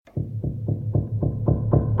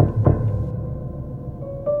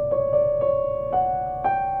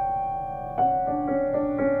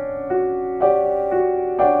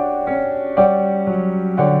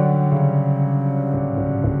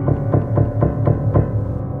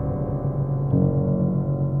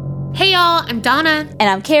y'all. I'm Donna. And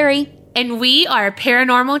I'm Carrie. And we are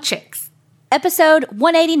Paranormal Chicks. Episode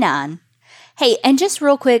 189. Hey, and just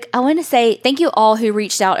real quick, I want to say thank you all who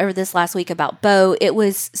reached out over this last week about Bo. It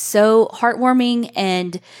was so heartwarming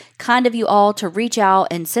and kind of you all to reach out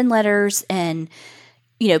and send letters and,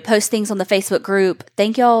 post things on the Facebook group.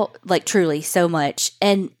 Thank y'all, truly so much.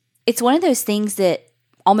 And it's one of those things that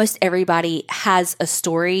almost everybody has a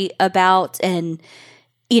story about, and,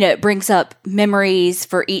 it brings up memories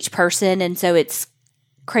for each person. And so it's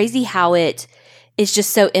crazy how it is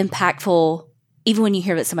just so impactful even when you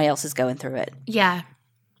hear that somebody else is going through it. Yeah.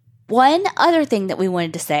 One other thing that we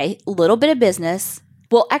wanted to say, a little bit of business.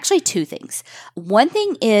 Well, actually two things. One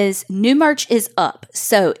thing is new merch is up.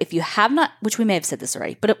 So if you have not, which we may have said this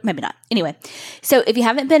already, but maybe not. Anyway, so if you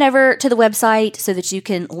haven't been over to the website so that you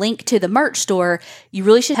can link to the merch store, you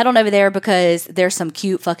really should head on over there because there's some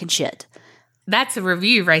cute fucking shit. That's a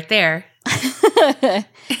review right there.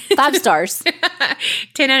 5 stars.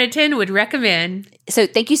 10 out of 10 would recommend. So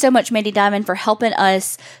thank you so much, Mandy Diamond, for helping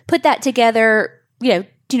us put that together, doing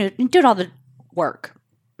all the work.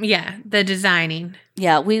 Yeah, the designing.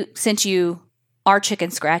 Yeah, we sent you our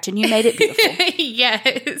chicken scratch and you made it beautiful.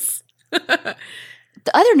 Yes. The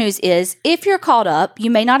other news is, if you're caught up,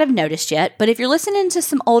 you may not have noticed yet, but if you're listening to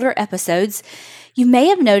some older episodes, you may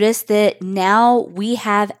have noticed that now we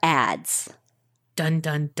have ads. Dun,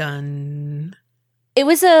 dun, dun. It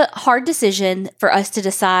was a hard decision for us to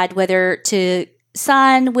decide whether to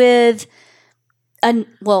sign with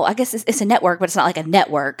I guess it's a network, but it's not like a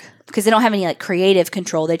network because they don't have any creative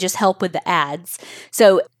control. They just help with the ads.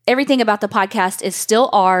 So everything about the podcast is still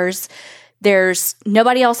ours. There's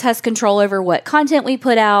nobody else has control over what content we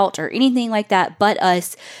put out or anything like that but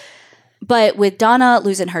us. But with Donna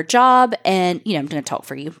losing her job and, I'm going to talk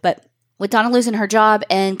for you, but with Donna losing her job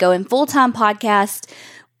and going full-time podcast,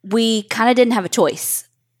 we kind of didn't have a choice.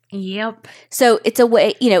 Yep. So it's a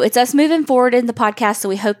way, it's us moving forward in the podcast. So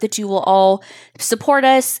we hope that you will all support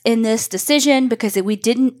us in this decision because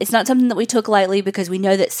it's not something that we took lightly because we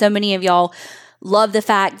know that so many of y'all love the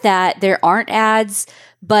fact that there aren't ads.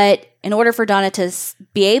 But in order for Donna to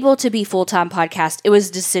be able to be full-time podcast, it was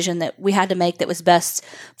a decision that we had to make that was best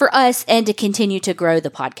for us and to continue to grow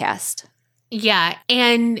the podcast. Yeah.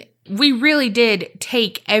 And we really did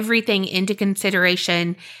take everything into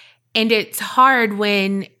consideration. And it's hard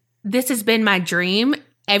when this has been my dream.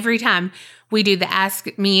 Every time we do the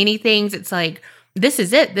Ask Me Anythings, it's like, this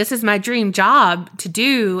is it. This is my dream job to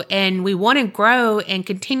do. And we want to grow and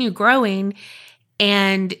continue growing.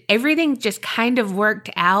 And everything just kind of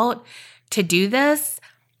worked out to do this.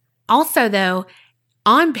 Also, though,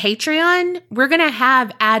 on Patreon, we're going to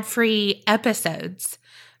have ad-free episodes.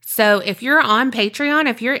 So if you're on Patreon,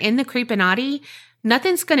 if you're in the Creepinati,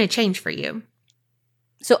 nothing's going to change for you.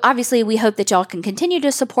 So obviously, we hope that y'all can continue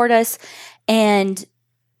to support us and,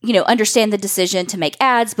 understand the decision to make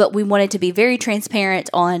ads, but we wanted to be very transparent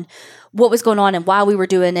on what was going on and why we were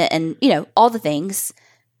doing it and, all the things.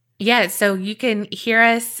 Yeah, so you can hear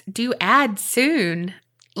us do ads soon,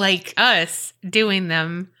 like us doing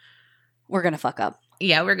them. We're going to fuck up.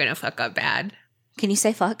 Yeah, we're going to fuck up bad. Can you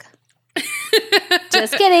say fuck?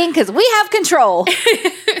 Just kidding, because we have control.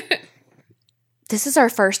 This is our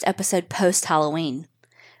first episode post-Halloween.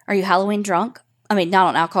 Are you Halloween drunk? I mean, not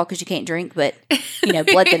on alcohol because you can't drink, but,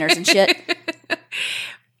 blood thinners and shit.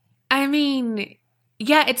 I mean,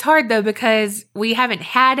 yeah, it's hard, though, because we haven't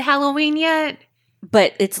had Halloween yet.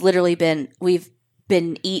 But it's literally we've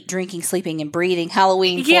been drinking, sleeping, and breathing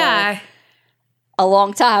Halloween for a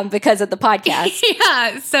long time because of the podcast.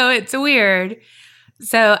 Yeah, so it's weird.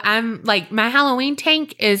 So I'm my Halloween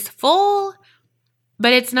tank is full,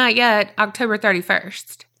 but it's not yet October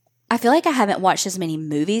 31st. I feel like I haven't watched as many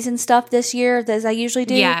movies and stuff this year as I usually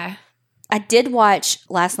do. Yeah. I did watch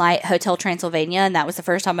last night Hotel Transylvania, and that was the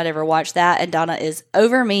first time I'd ever watched that. And Donna is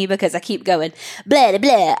over me because I keep going, blah, blah,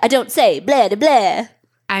 blah. I don't say blah, blah, blah.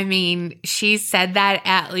 I mean, she said that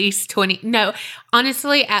at least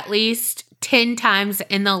honestly, at least 10 times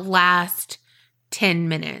in the last 10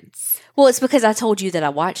 minutes. Well, it's because I told you that I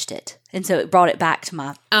watched it. And so it brought it back to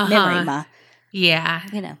my memory. Yeah.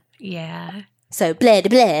 Yeah. So, blah, blah,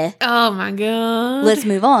 blah. Oh, my God. Let's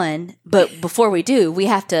move on. But before we do, we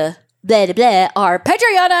have to blah, blah, blah our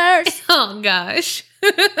Patreoners. Oh, gosh.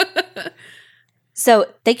 So,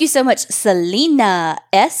 thank you so much, Selena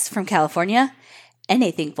S. from California.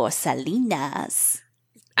 Anything for Selenas.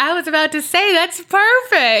 I was about to say, that's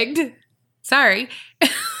perfect. Sorry.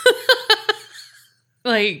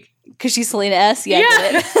 Because she's Selena S? Yeah.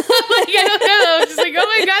 I don't know. I was just like, oh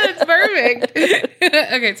my God, that's perfect.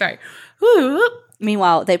 Okay, sorry. Woo.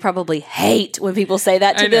 Meanwhile, they probably hate when people say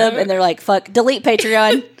that to them, and they're like, fuck, delete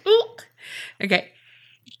Patreon. Okay.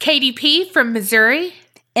 Katie P. from Missouri.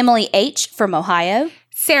 Emily H. from Ohio.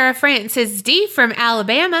 Sarah Francis D. from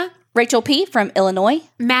Alabama. Rachel P. from Illinois.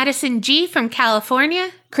 Madison G. from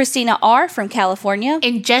California. Christina R. from California.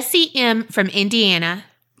 And Jesse M. from Indiana.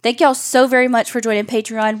 Thank y'all so very much for joining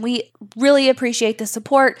Patreon. We really appreciate the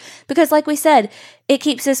support because, like we said, it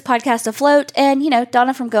keeps this podcast afloat and,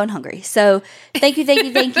 Donna from going hungry. So thank you, thank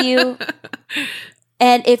you, thank you.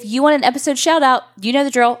 And if you want an episode shout out, you know the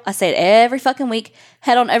drill. I say it every fucking week.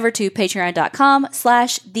 Head on over to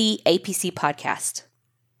patreon.com/the APC podcast.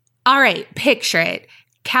 All right, picture it.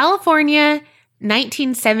 California,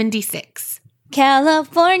 1976.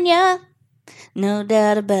 California, no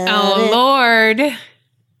doubt about it. Oh, Lord.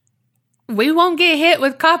 We won't get hit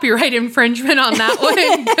with copyright infringement on that one.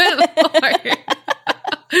 Good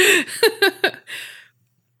Lord.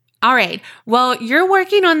 All right. Well, you're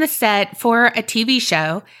working on the set for a TV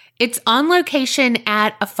show. It's on location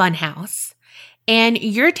at a funhouse. And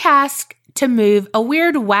you're tasked to move a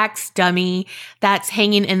weird wax dummy that's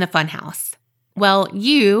hanging in the funhouse. Well,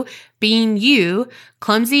 you, being you,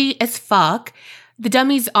 clumsy as fuck, the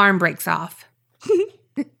dummy's arm breaks off.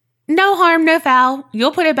 No harm, no foul.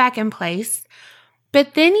 You'll put it back in place.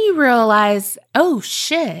 But then you realize, oh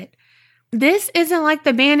shit, this isn't like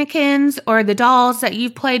the mannequins or the dolls that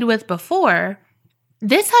you've played with before.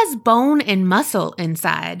 This has bone and muscle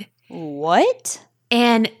inside. What?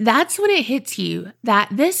 And that's when it hits you that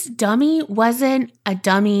this dummy wasn't a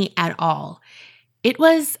dummy at all. It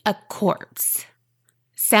was a corpse.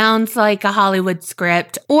 Sounds like a Hollywood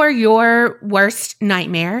script or your worst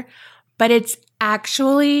nightmare, but it's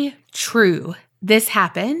actually true. This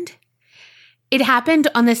happened. It happened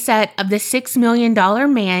on the set of The $6 Million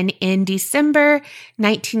Man in December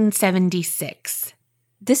 1976.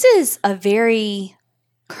 This is a very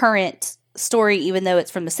current story, even though it's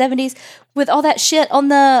from the 70s, with all that shit on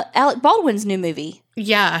the Alec Baldwin's new movie.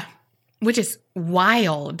 Yeah, which is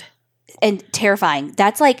wild. And terrifying.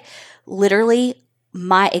 That's like literally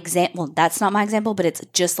my example. Well, that's not my example, but it's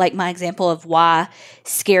just like my example of why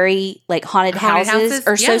scary, like haunted houses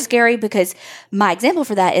are so scary, because my example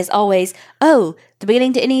for that is always, the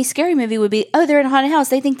beginning to any scary movie would be, they're in a haunted house.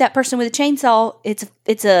 They think that person with a chainsaw, it's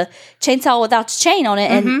a chainsaw without a chain on it.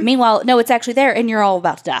 And meanwhile, no, it's actually there and you're all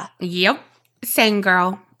about to die. Yep. Same,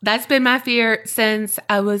 girl. That's been my fear since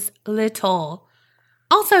I was little.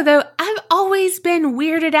 Also, though, I've always been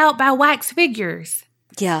weirded out by wax figures.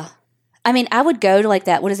 Yeah. I mean, I would go to like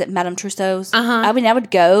that, what is it, Madame Trousseau's? I mean, I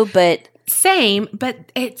would go, but... Same,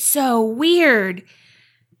 but it's so weird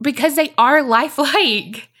because they are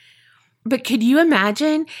lifelike. But could you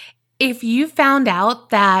imagine if you found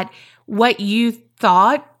out that what you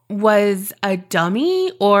thought was a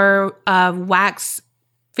dummy or a wax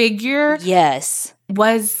figure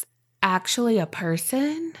was actually a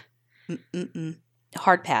person?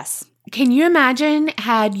 Hard pass. Can you imagine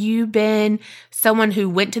had you been someone who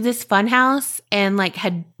went to this funhouse and like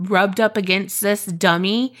had rubbed up against this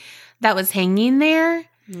dummy that was hanging there?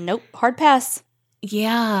 Nope. Hard pass.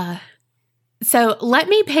 Yeah. So let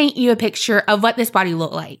me paint you a picture of what this body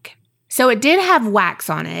looked like. So it did have wax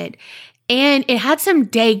on it and it had some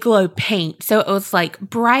day glow paint. So it was like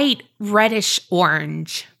bright reddish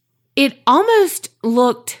orange. It almost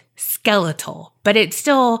looked skeletal, but it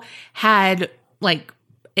still had like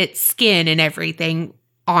its skin and everything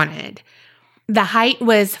on it. The height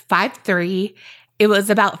was 5'3". It was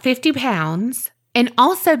about 50 pounds. And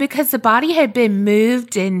also because the body had been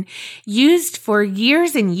moved and used for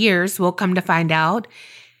years and years, we'll come to find out,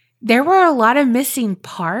 there were a lot of missing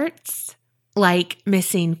parts, like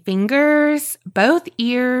missing fingers, both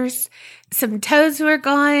ears, some toes were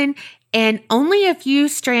gone, and only a few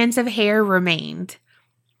strands of hair remained.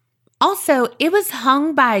 Also, it was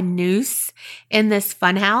hung by a noose in this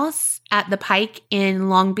funhouse at the Pike in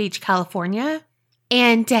Long Beach, California.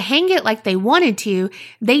 And to hang it like they wanted to,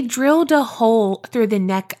 they drilled a hole through the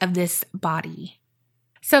neck of this body.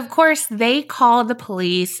 So, of course, they call the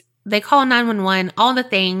police, they call 911, all the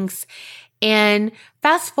things. And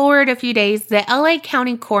fast forward a few days, the LA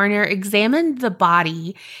County coroner examined the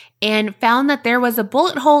body and found that there was a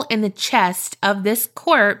bullet hole in the chest of this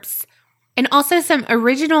corpse and also some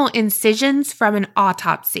original incisions from an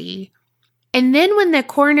autopsy. And then when the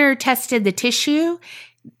coroner tested the tissue,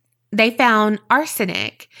 they found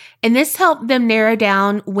arsenic. And this helped them narrow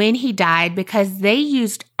down when he died because they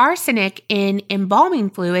used arsenic in embalming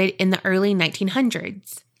fluid in the early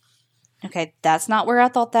 1900s. Okay, that's not where I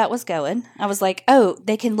thought that was going. I was like,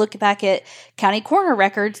 they can look back at county coroner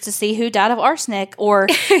records to see who died of arsenic or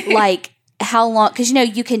like how long, because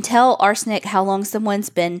you can tell arsenic how long someone's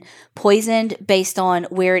been poisoned based on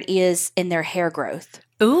where it is in their hair growth.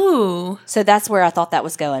 Ooh. So that's where I thought that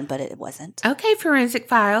was going, but it wasn't. Okay, Forensic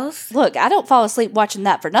Files. Look, I don't fall asleep watching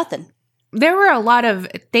that for nothing. There were a lot of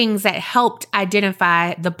things that helped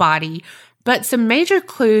identify the body, but some major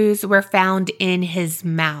clues were found in his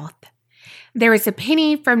mouth. There was a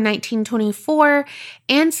penny from 1924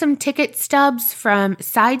 and some ticket stubs from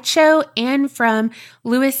Sideshow and from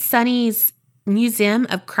Louis Sonny's Museum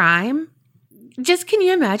of Crime. Just can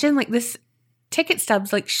you imagine this ticket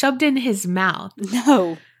stubs shoved in his mouth?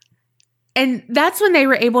 No. And that's when they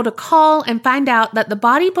were able to call and find out that the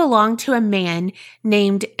body belonged to a man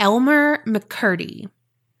named Elmer McCurdy.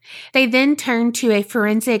 They then turned to a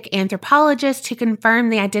forensic anthropologist to confirm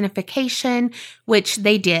the identification, which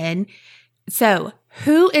they did. So,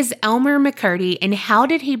 who is Elmer McCurdy and how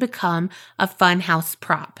did he become a funhouse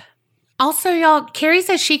prop? Also, y'all, Carrie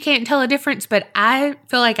says she can't tell a difference, but I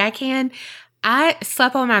feel like I can. I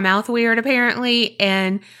slept on my mouth weird, apparently,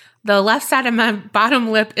 and the left side of my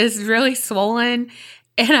bottom lip is really swollen,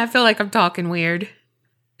 and I feel like I'm talking weird.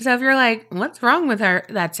 So if you're like, what's wrong with her?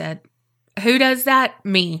 That's it. Who does that?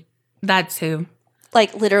 Me. That's who.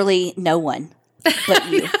 Literally no one but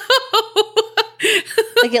you.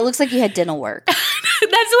 It looks like you had dental work. That's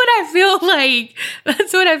what I feel like.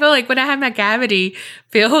 That's what I feel like when I have my cavity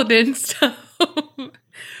filled and stuff.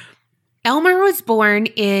 Elmer was born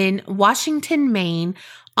in Washington, Maine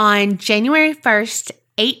on January 1st,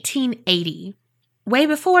 1880. Way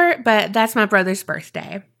before, but that's my brother's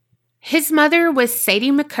birthday. His mother was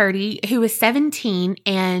Sadie McCurdy, who was 17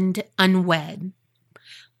 and unwed.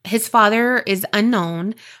 His father is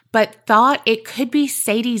unknown, but thought it could be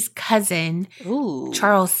Sadie's cousin, Ooh.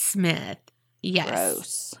 Charles Smith. Yes.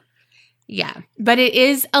 Gross. Yeah, but it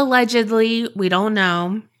is allegedly, we don't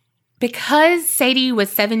know. Because Sadie was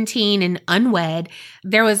 17 and unwed,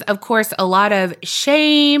 there was, of course, a lot of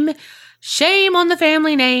shame on the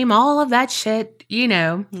family name, all of that shit,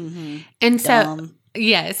 Mm-hmm. And so,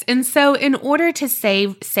 yes. And so in order to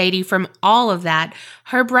save Sadie from all of that,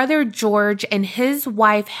 her brother George and his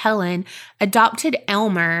wife Helen adopted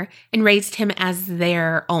Elmer and raised him as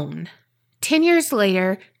their own. 10 years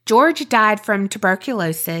later, George died from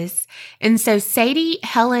tuberculosis, and so Sadie,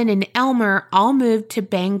 Helen, and Elmer all moved to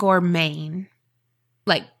Bangor, Maine.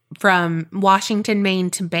 From Washington, Maine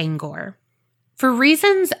to Bangor. For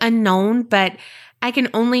reasons unknown, but I can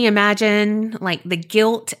only imagine, the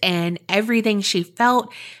guilt and everything she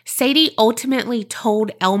felt, Sadie ultimately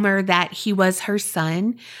told Elmer that he was her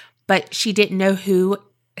son, but she didn't know who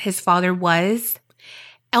his father was.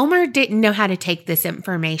 Elmer didn't know how to take this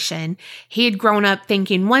information. He had grown up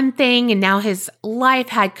thinking one thing, and now his life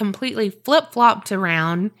had completely flip-flopped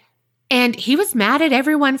around. And he was mad at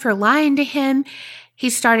everyone for lying to him. He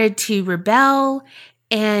started to rebel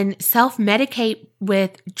and self-medicate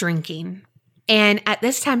with drinking. And at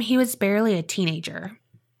this time, he was barely a teenager.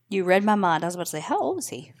 You read my mind. I was about to say, how old was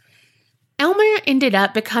he? Elmer ended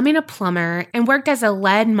up becoming a plumber and worked as a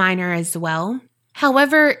lead miner as well.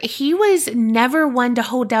 However, he was never one to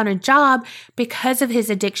hold down a job because of his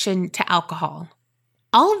addiction to alcohol.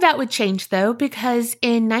 All of that would change, though, because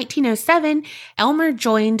in 1907, Elmer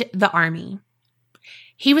joined the Army.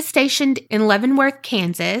 He was stationed in Leavenworth,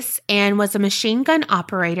 Kansas, and was a machine gun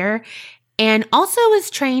operator, and also was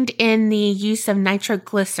trained in the use of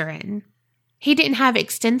nitroglycerin. He didn't have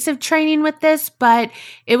extensive training with this, but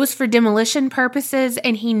it was for demolition purposes,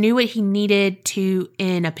 and he knew what he needed to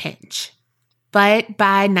in a pinch. But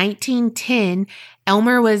by 1910,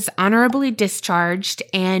 Elmer was honorably discharged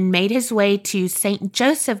and made his way to St.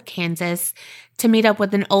 Joseph, Kansas, to meet up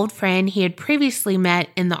with an old friend he had previously met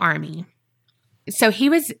in the Army. So he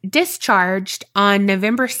was discharged on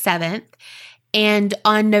November 7th, and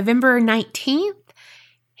on November 19th,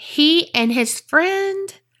 he and his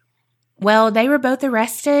friend, they were both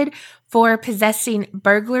arrested for possessing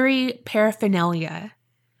burglary paraphernalia.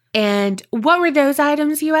 And what were those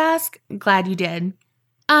items, you ask? Glad you did.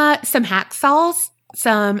 Some hacksaws,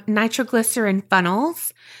 some nitroglycerin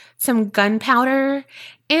funnels, some gunpowder,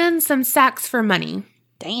 and some sacks for money.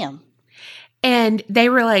 Damn. And they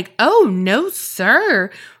were like, oh, no,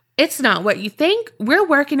 sir. It's not what you think. We're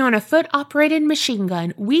working on a foot-operated machine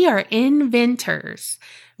gun. We are inventors.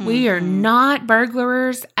 Mm-hmm. We are not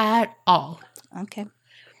burglars at all. Okay.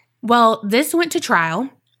 Well, this went to trial.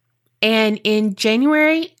 And in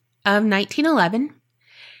January of 1911,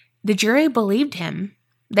 the jury believed him.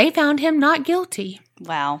 They found him not guilty.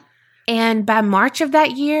 Wow. And by March of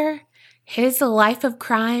that year, his life of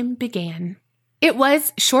crime began. It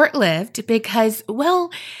was short-lived because,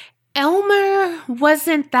 Elmer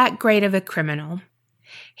wasn't that great of a criminal.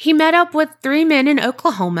 He met up with 3 men in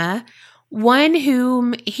Oklahoma, one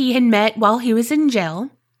whom he had met while he was in jail.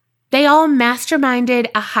 They all masterminded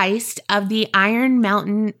a heist of the Iron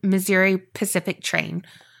Mountain, Missouri Pacific train.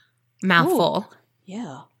 Mouthful. Ooh,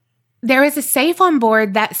 yeah. There was a safe on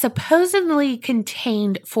board that supposedly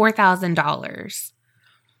contained $4,000.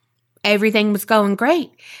 Everything was going great.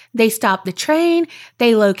 They stopped the train.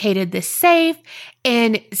 They located the safe.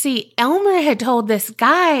 And see, Elmer had told this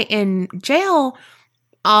guy in jail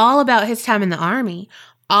all about his time in the Army,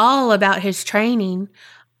 all about his training,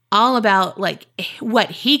 all about like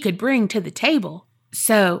what he could bring to the table.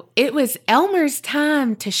 So it was Elmer's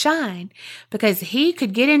time to shine because he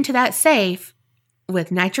could get into that safe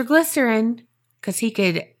with nitroglycerin because he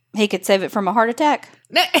could save it from a heart attack.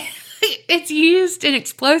 It's used in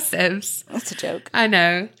explosives. That's a joke. I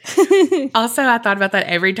know. Also, I thought about that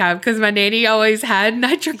every time because my nanny always had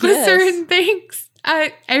nitroglycerin things.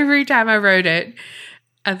 Every time I wrote it,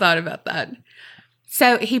 I thought about that.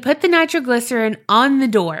 So he put the nitroglycerin on the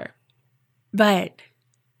door, but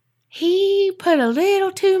he put a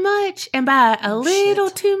little too much, and by a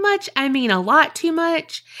little too much, I mean a lot too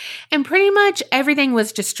much, and pretty much everything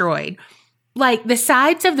was destroyed. Like the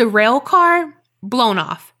sides of the rail car, blown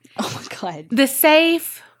off. Oh my God. The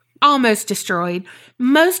safe, almost destroyed.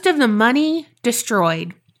 Most of the money,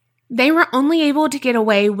 destroyed. They were only able to get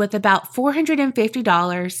away with about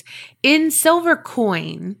 $450 in silver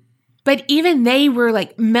coin. But even they were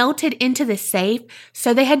like melted into the safe.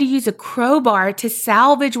 So they had to use a crowbar to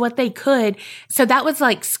salvage what they could. So that was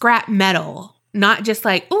like scrap metal, not just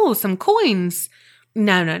like, oh, some coins.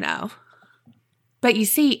 No. But you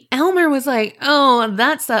see, Elmer was like, oh,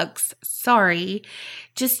 that sucks. Sorry.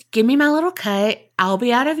 Just give me my little cut. I'll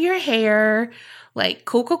be out of your hair. Like,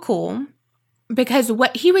 cool. Because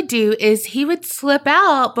what he would do is he would slip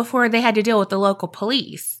out before they had to deal with the local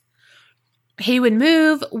police. He would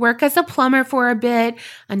move, work as a plumber for a bit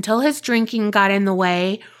until his drinking got in the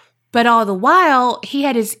way. But all the while, he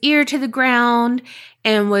had his ear to the ground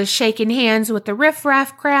and was shaking hands with the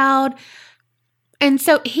riffraff crowd. And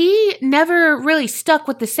so he never really stuck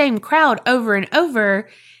with the same crowd over and over.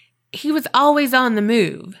 He was always on the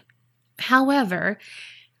move. However,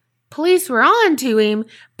 police were on to him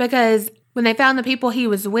because when they found the people he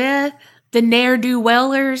was with, the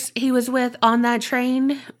ne'er-do-wellers he was with on that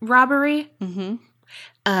train robbery,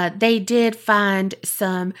 they did find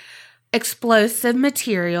some explosive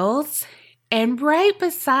materials. And right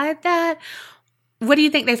beside that, what do you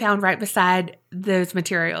think they found right beside those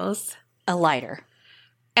materials? A lighter.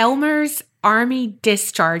 Elmer's Army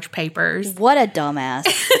discharge papers. What a dumbass.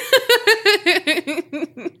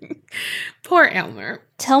 Poor Elmer.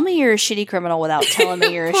 Tell me you're a shitty criminal without telling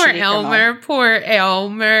me you're a shitty criminal. Poor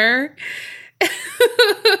Elmer.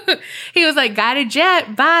 He was like, got a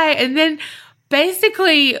jet, bye. And then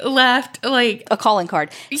basically left like a calling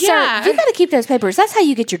card. Yeah. Sir, you got to keep those papers. That's how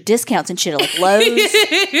you get your discounts and shit at like Lowe's.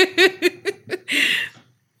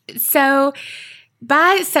 So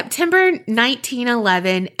by September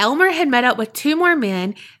 1911, Elmer had met up with 2 more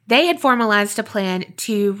men. They had formalized a plan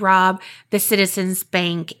to rob the Citizens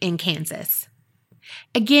Bank in Kansas.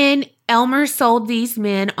 Again, Elmer sold these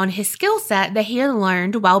men on his skill set that he had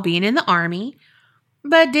learned while being in the Army,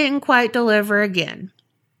 but didn't quite deliver again.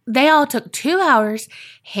 They all took 2 hours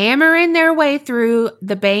hammering their way through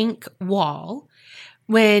the bank wall.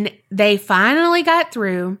 When they finally got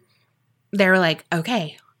through, they were like,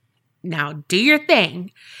 okay, now do your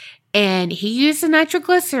thing. And he used the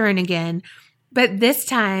nitroglycerin again, but this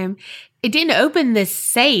time it didn't open this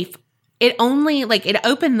safe. It only it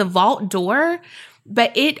opened the vault door,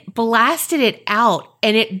 but it blasted it out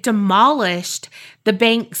and it demolished the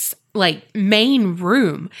bank's main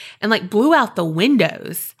room and blew out the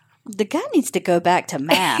windows. The guy needs to go back to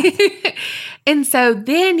math. And so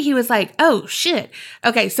then he was like, oh shit.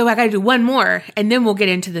 Okay, so I got to do one more and then we'll get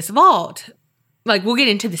into this vault. We'll get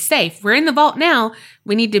into the safe. We're in the vault now.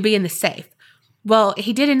 We need to be in the safe. Well,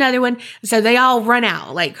 he did another one. So they all run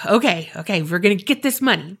out okay, we're going to get this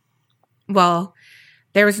money. Well,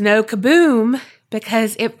 there was no kaboom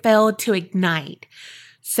because it failed to ignite.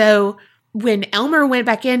 So when Elmer went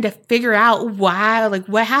back in to figure out why,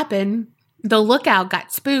 what happened, the lookout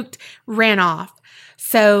got spooked, ran off.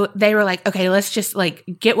 So they were like, okay, let's just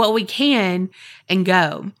get what we can and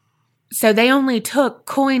go. So they only took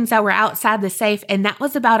coins that were outside the safe, and that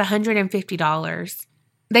was about $150.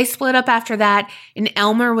 They split up after that, and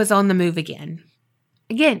Elmer was on the move again.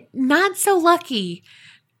 Again, not so lucky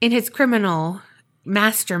in his criminal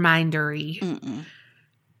mastermindery. Mm-mm.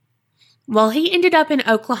 Well, he ended up in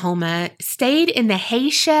Oklahoma, stayed in the hay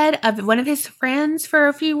shed of one of his friends for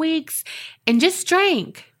a few weeks, and just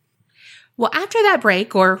drank. Well, after that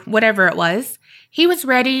break, or whatever it was, he was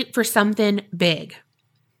ready for something big.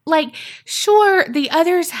 Like, sure, the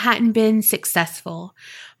others hadn't been successful,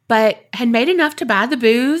 but had made enough to buy the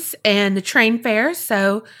booze and the train fare.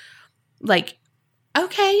 So, like,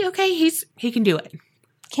 okay, he can do it.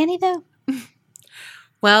 Can he though?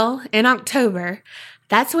 Well, in October,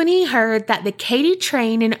 that's when he heard that the Katy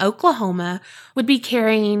train in Oklahoma would be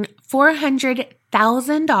carrying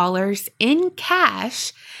 $400,000 in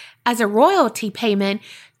cash as a royalty payment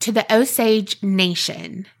to the Osage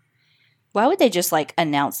Nation. Why would they just like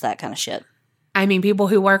announce that kind of shit? I mean, people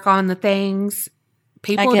who work on the things,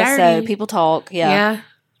 people I guess dirty. so. People talk. Yeah.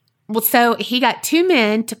 Well, so he got 2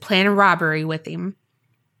 men to plan a robbery with him.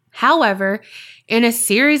 However, in a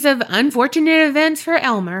series of unfortunate events for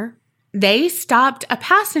Elmer, they stopped a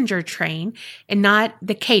passenger train and not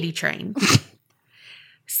the Katy train.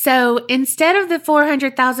 So instead of the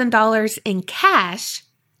 $400,000 in cash,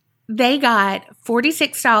 they got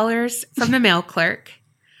 $46 from the mail clerk.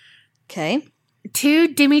 Okay.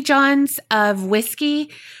 2 demijohns of whiskey,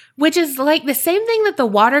 which is like the same thing that the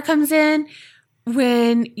water comes in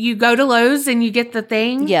when you go to Lowe's and you get the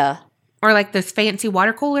thing. Yeah. Or like those fancy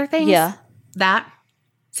water cooler things. Yeah. That.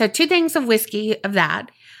 So 2 things of whiskey of that.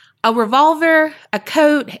 A revolver, a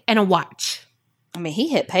coat, and a watch. I mean, he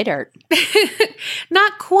hit pay dirt.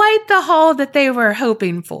 Not quite the haul that they were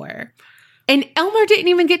hoping for. And Elmer didn't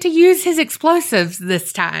even get to use his explosives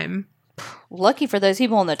this time. Lucky for those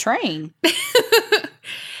people on the train.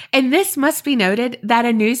 And this must be noted that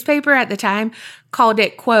a newspaper at the time called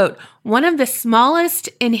it, quote, one of the smallest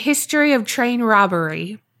in history of train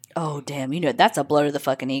robbery. Oh, damn. You know, that's a blow to the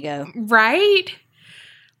fucking ego. Right?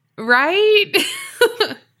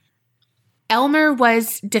 Elmer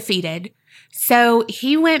was defeated. So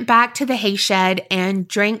he went back to the hay shed and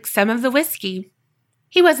drank some of the whiskey.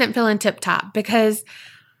 He wasn't feeling tip-top because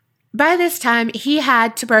by this time he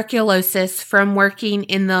had tuberculosis from working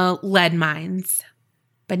in the lead mines.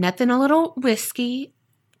 But nothing a little whiskey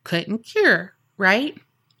couldn't cure, right?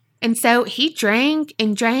 And so he drank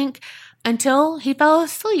and drank until he fell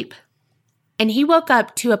asleep. And he woke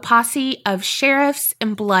up to a posse of sheriffs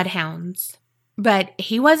and bloodhounds. But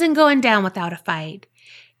he wasn't going down without a fight.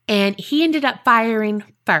 And he ended up firing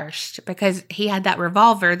first because he had that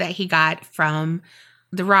revolver that he got from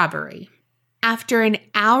the robbery. After an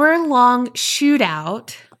hour-long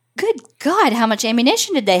shootout... Good God, how much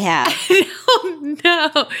ammunition did they have?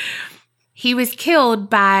 No. He was killed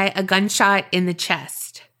by a gunshot in the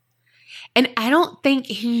chest. And I don't think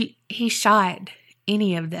he shot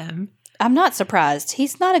any of them. I'm not surprised.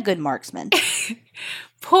 He's not a good marksman.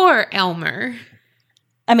 Poor Elmer.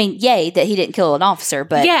 I mean, yay that he didn't kill an officer,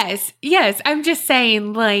 but... Yes. I'm just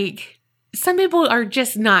saying, like, some people are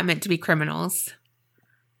just not meant to be criminals.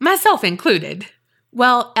 Myself included.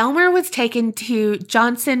 Well, Elmer was taken to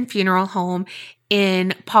Johnson Funeral Home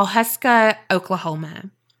in Pawhuska, Oklahoma,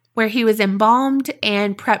 where he was embalmed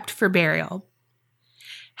and prepped for burial.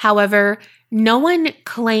 However, no one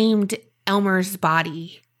claimed Elmer's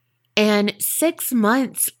body, and 6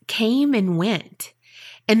 months came and went.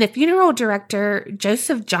 And the funeral director,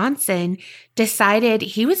 Joseph Johnson, decided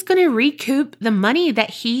he was going to recoup the money that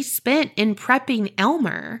he spent in prepping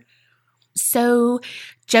Elmer. So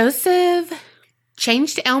Joseph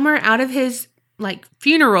changed Elmer out of his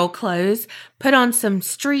funeral clothes, put on some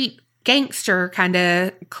street gangster kind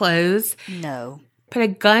of clothes. No. Put a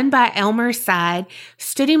gun by Elmer's side,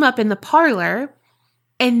 stood him up in the parlor,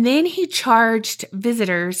 and then he charged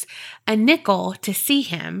visitors a nickel to see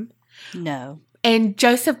him. No. And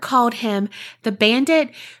Joseph called him the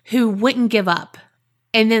bandit who wouldn't give up,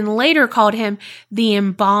 and then later called him the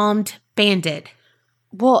embalmed bandit.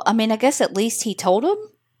 Well, I mean, I guess at least he told him.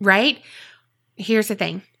 Right? Here's the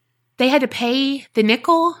thing. They had to pay the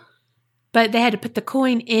nickel, but they had to put the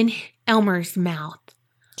coin in Elmer's mouth.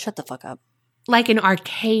 Shut the fuck up. Like an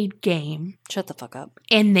arcade game. Shut the fuck up.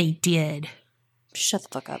 And they did. Shut the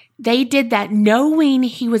fuck up. They did that knowing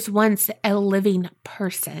he was once a living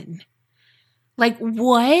person. Like,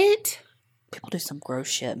 what? People do some gross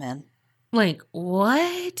shit, man. Like,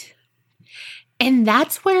 what? And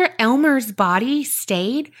that's where Elmer's body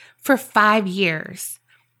stayed for 5 years.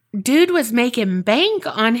 Dude was making bank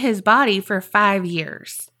on his body for 5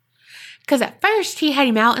 years. Because at first he had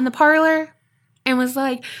him out in the parlor and was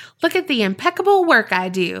like, look at the impeccable work I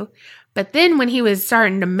do. But then when he was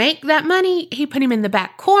starting to make that money, he put him in the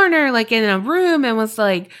back corner, like in a room, and was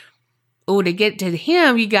like, oh, to get to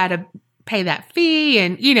him, you got to pay that fee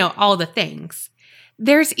and, all the things.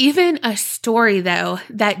 There's even a story, though,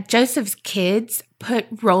 that Joseph's kids put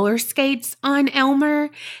roller skates on Elmer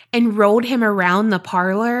and rolled him around the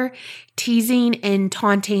parlor, teasing and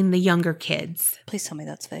taunting the younger kids. Please tell me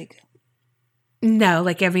that's fake. No,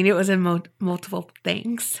 it was in multiple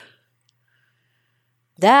things.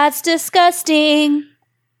 That's disgusting.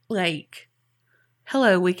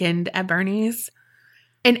 Hello, Weekend at Bernie's.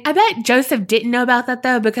 And I bet Joseph didn't know about that,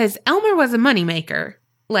 though, because Elmer was a moneymaker.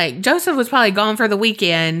 Joseph was probably gone for the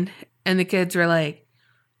weekend, and the kids were like,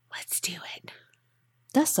 let's do it.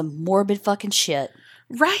 That's some morbid fucking shit.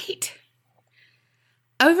 Right.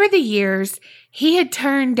 Over the years, he had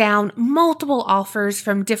turned down multiple offers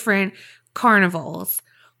from different carnivals.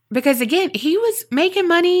 Because, again, he was making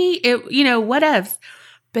money, whatevs.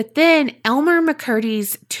 But then Elmer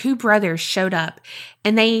McCurdy's two brothers showed up,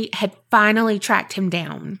 and they had finally tracked him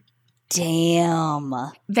down. Damn.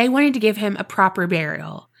 They wanted to give him a proper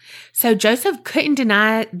burial. So Joseph couldn't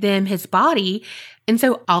deny them his body, and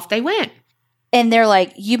so off they went. And they're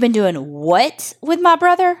like, you've been doing what with my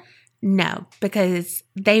brother? No, because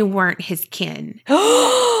they weren't his kin.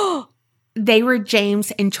 They were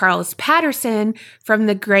James and Charles Patterson from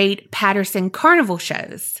the great Patterson Carnival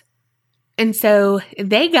shows. And so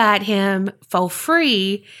they got him for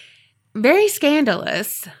free. Very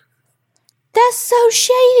scandalous. That's so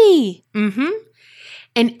shady. Mm-hmm.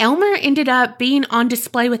 And Elmer ended up being on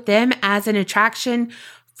display with them as an attraction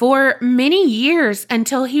for many years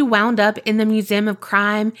until he wound up in the Museum of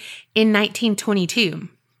Crime in 1922.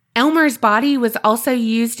 Elmer's body was also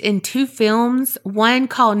used in two films, one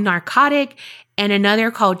called Narcotic and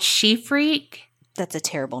another called She Freak. That's a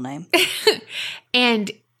terrible name.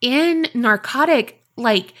 And in Narcotic,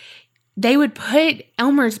 they would put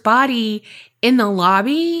Elmer's body in the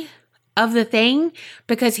lobby of the thing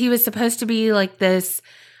because he was supposed to be this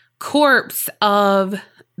corpse of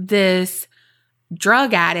this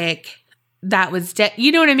drug addict that was dead.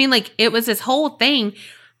 You know what I mean? It was this whole thing,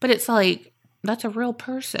 but it's that's a real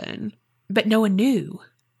person. But no one knew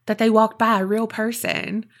that they walked by a real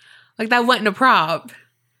person. That wasn't a prop.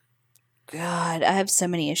 God, I have so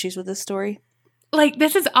many issues with this story.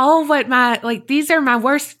 This is all what these are my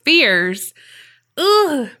worst fears.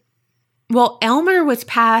 Ugh. Well, Elmer was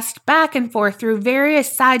passed back and forth through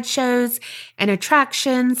various sideshows and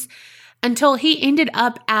attractions until he ended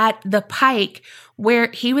up at the Pike, where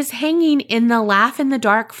he was hanging in the Laugh in the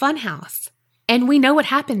Dark funhouse. And we know what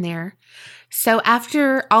happened there. So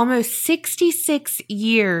after almost 66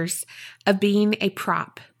 years of being a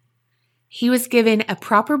prop, he was given a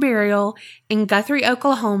proper burial in Guthrie,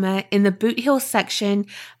 Oklahoma, in the Boot Hill section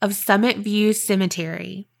of Summit View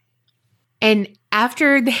Cemetery. And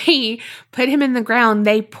after they put him in the ground,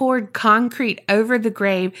 they poured concrete over the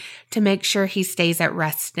grave to make sure he stays at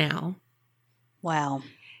rest now. Wow.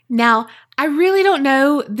 Now, I really don't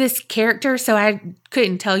know this character, so I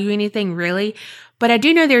couldn't tell you anything really. But I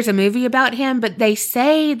do know there's a movie about him, but they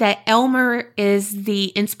say that Elmer is the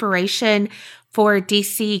inspiration for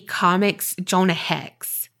DC Comics' Jonah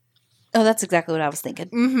Hex. Oh, that's exactly what I was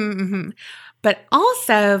thinking. But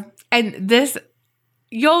also, and this,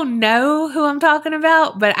 you'll know who I'm talking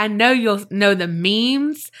about, but I know you'll know the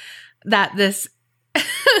memes that this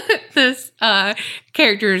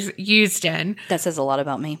character's used in. That says a lot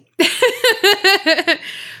about me.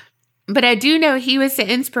 But I do know he was the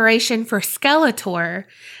inspiration for Skeletor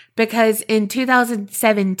because in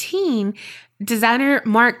 2017, designer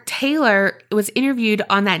Mark Taylor was interviewed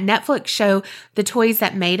on that Netflix show, The Toys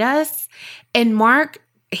That Made Us. And Mark,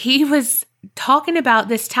 he was talking about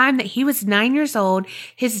this time that he was 9 years old.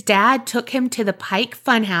 His dad took him to the Pike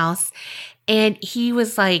Funhouse and he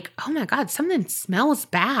was like, oh my God, something smells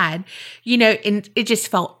bad, and it just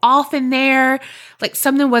felt off in there.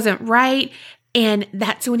 Something wasn't right. And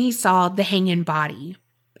that's when he saw the hanging body.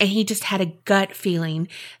 And he just had a gut feeling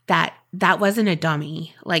that that wasn't a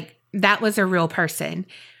dummy. That was a real person.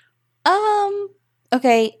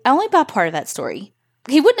 Okay, I only buy part of that story.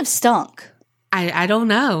 He wouldn't have stunk. I don't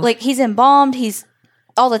know. He's embalmed, he's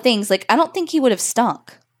all the things. I don't think he would have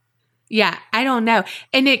stunk. Yeah, I don't know.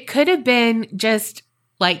 And it could have been just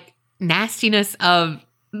nastiness of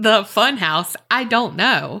the funhouse. I don't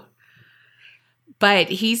know. But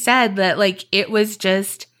he said that it was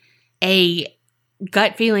just a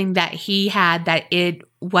gut feeling that he had that it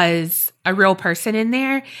was a real person in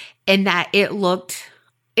there and that it looked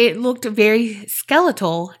very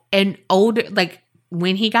skeletal and old.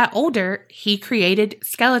 When he got older, he created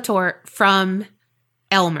Skeletor from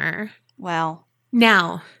Elmer. Wow.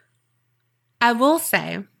 Now, I will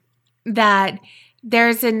say that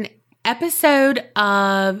there's an episode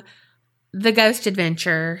of The Ghost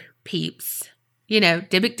Adventure Peeps,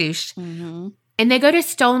 Dybbuk Doosh. Mm-hmm. and they go to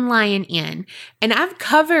Stone Lion Inn. And I've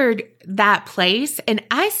covered that place, and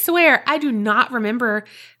I swear I do not remember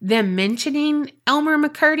them mentioning Elmer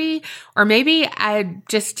McCurdy, or maybe I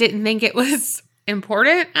just didn't think it was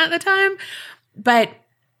important at the time. But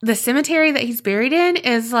the cemetery that he's buried in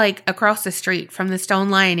is like across the street from the Stone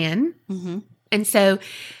Lion Inn. Mm-hmm. And so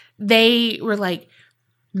they were like,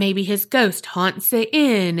 maybe his ghost haunts the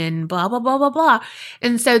inn and blah, blah, blah, blah, blah.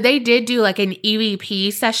 And so they did do like an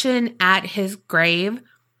EVP session at his grave.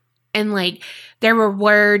 And like there were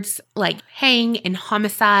words like hang and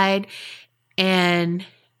homicide and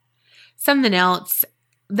something else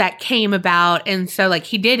that came about. And so like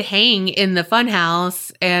he did hang in the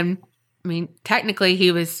funhouse. And I mean, technically he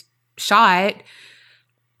was shot.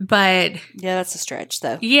 But yeah, that's a stretch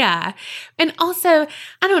though. Yeah. And also,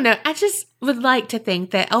 I don't know, I just would like to think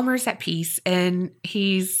that Elmer's at peace and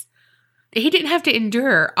he didn't have to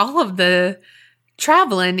endure all of the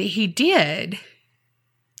traveling he did.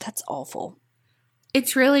 That's awful.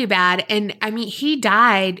 It's really bad. And I mean, he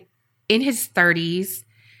died in his 30s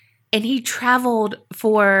and he traveled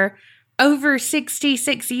for over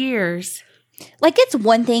 66 years. Like, it's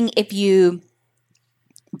one thing if you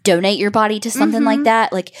donate your body to something like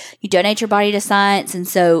that. Like, you donate your body to science, and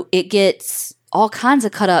so it gets all kinds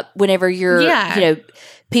of cut up whenever you're,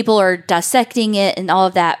 people are dissecting it and all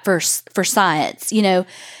of that for science.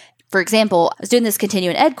 For example, I was doing this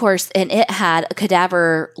continuing ed course, and it had a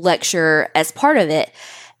cadaver lecture as part of it,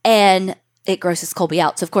 and it grosses Colby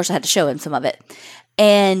out. So, of course, I had to show him some of it.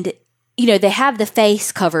 And they have the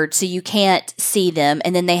face covered so you can't see them.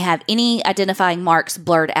 And then they have any identifying marks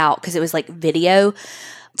blurred out because it was like video.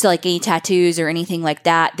 So like any tattoos or anything like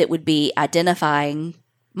that would be identifying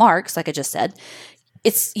marks, like I just said.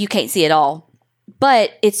 You can't see it all.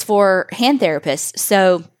 But it's for hand therapists.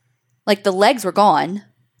 So like the legs were gone.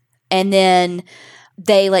 And then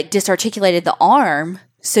they like disarticulated the arm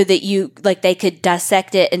so that they could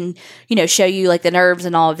dissect it and, show you like the nerves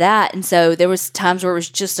and all of that. And so there was times where it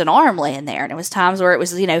was just an arm laying there. And it was times where it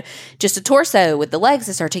was, just a torso with the legs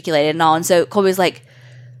disarticulated and all. And so Colby was like,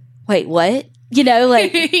 wait, what?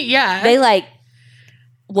 Yeah. They like,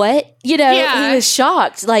 what? He was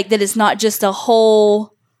shocked that it's not just a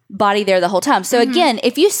whole body there the whole time. So again,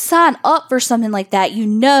 if you sign up for something like that,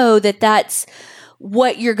 that's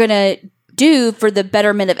what you're going to do for the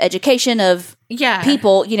betterment of education of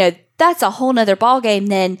people, that's a whole nother ballgame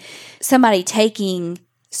than somebody taking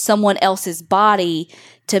someone else's body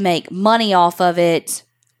to make money off of it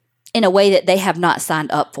in a way that they have not signed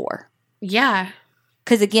up for. Yeah.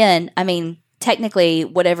 Because again, I mean, technically,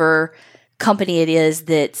 whatever company it is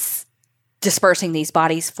that's dispersing these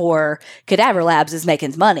bodies for cadaver labs is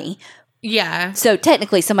making money. Yeah. So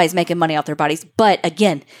technically, somebody's making money off their bodies. But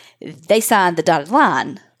again, they signed the dotted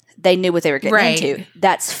line. They knew what they were getting into.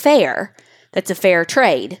 That's fair. That's a fair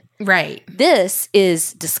trade. Right. This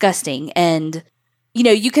is disgusting. And,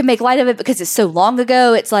 you can make light of it because it's so long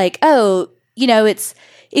ago. It's like,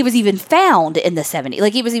 it was even found in the 70s.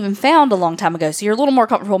 Like, it was even found a long time ago. So you're a little more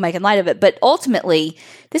comfortable making light of it. But ultimately,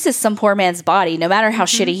 this is some poor man's body. No matter how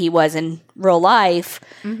shitty he was in real life,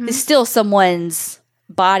 it's still someone's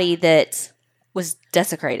body that was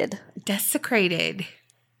desecrated.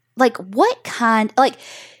 Like, what kind... Like,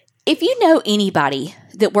 if you know anybody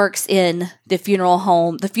that works in the funeral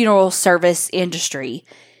home, the funeral service industry,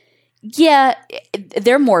 yeah,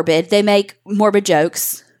 they're morbid. They make morbid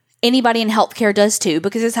jokes. Anybody in healthcare does too,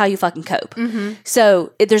 because it's how you fucking cope.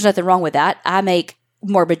 So there's nothing wrong with that. I make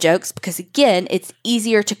morbid jokes because, again, it's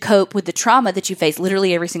easier to cope with the trauma that you face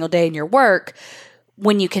literally every single day in your work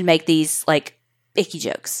when you can make these like icky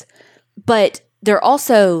jokes. But they're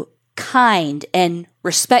also kind and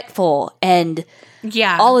respectful and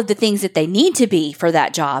all of the things that they need to be for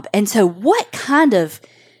that job. And so what kind of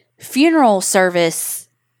funeral service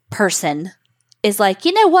person is like,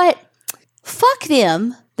 you know what? Fuck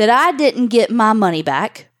them that I didn't get my money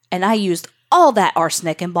back and I used all that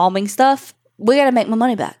arsenic embalming stuff. We got to make my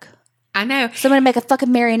money back. I know. Somebody make a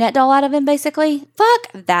fucking marionette doll out of him, basically.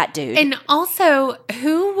 Fuck that dude. And also,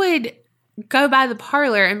 who would go by the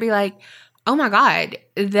parlor and be like, oh my God,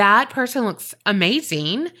 that person looks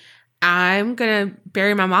amazing. I'm going to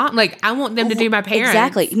bury my mom. Like, I want them to do my parents.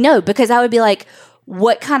 Exactly. No, because I would be like,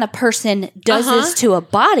 what kind of person does this to a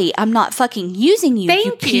body? I'm not fucking using you,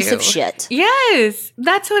 you piece of shit. Yes,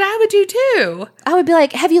 that's what I would do too. I would be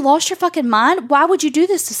like, have you lost your fucking mind? Why would you do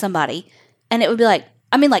this to somebody? And it would be like,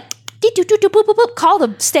 call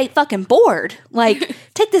the state fucking board. Like,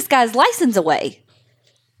 take this guy's license away.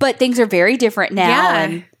 But things are very different now.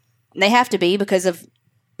 And they have to be because of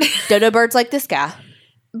dodo birds like this guy.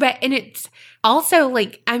 And it's also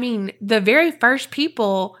like, I mean, the very first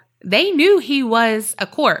people they knew he was a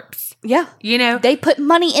corpse. Yeah. You know? They put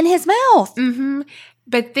money in his mouth. Mm-hmm.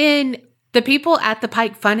 But then the people at the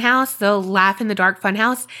Pike Funhouse, the Laugh in the Dark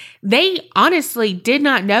Funhouse, they honestly did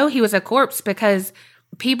not know he was a corpse because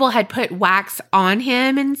people had put wax on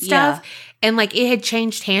him and stuff. Yeah. And like it had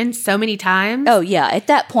changed hands so many times. Oh, yeah. At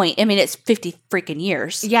that point, I mean, it's 50 freaking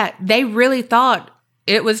years. Yeah. They really thought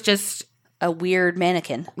it was just a weird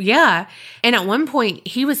mannequin. Yeah. And at one point,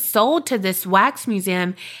 he was sold to this wax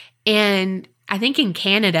museum, and I think in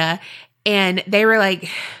Canada, and they were like,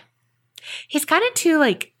 he's kind of too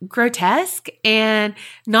like grotesque and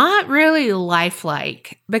not really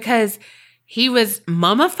lifelike because he was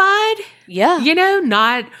mummified. Yeah. You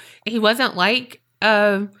know, he wasn't like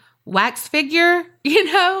a wax figure, you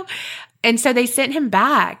know? And so they sent him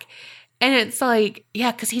back. And it's like,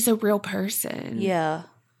 yeah, because he's a real person. Yeah.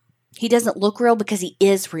 He doesn't look real because he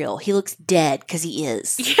is real. He looks dead because he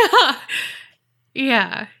is. Yeah.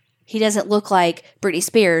 Yeah. He doesn't look like Britney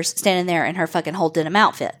Spears standing there in her fucking whole denim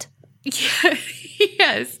outfit. Yeah.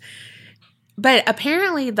 Yes. But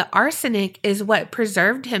apparently the arsenic is what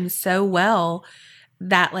preserved him so well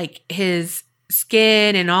that like his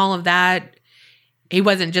skin and all of that, he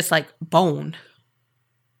wasn't just like bone.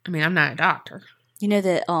 I mean, I'm not a doctor. You know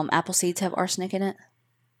that apple seeds have arsenic in it?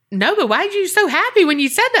 No, but why are you so happy when you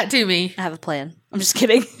said that to me? I have a plan. I'm just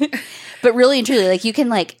kidding. But really and truly, like you can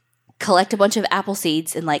like collect a bunch of apple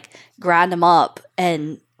seeds and like grind them up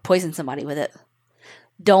and poison somebody with it.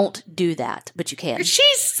 Don't do that, but you can.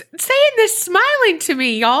 She's saying this smiling to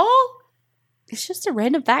me, y'all. It's just a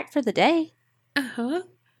random fact for the day. Uh-huh.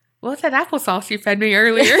 What's that applesauce you fed me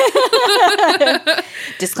earlier?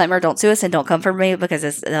 Disclaimer, don't sue us and don't come for me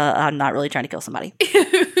because I'm not really trying to kill somebody.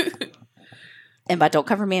 And by don't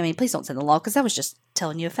come for me, I mean, please don't send the law because I was just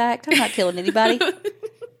telling you a fact. I'm not killing anybody.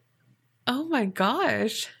 Oh my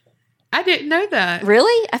gosh. I didn't know that.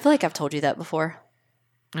 Really? I feel like I've told you that before.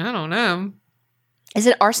 I don't know. Is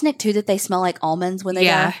it arsenic too that they smell like almonds when they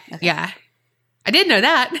die? Okay. Yeah. I did know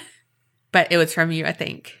that, but it was from you, I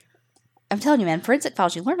think. I'm telling you, man, Forensic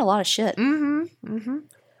Files, you learn a lot of shit. Mm-hmm. Mm-hmm.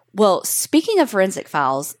 Well, speaking of Forensic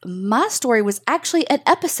Files, my story was actually an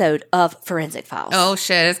episode of Forensic Files. Oh,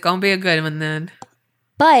 shit. It's going to be a good one then.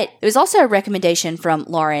 But it was also a recommendation from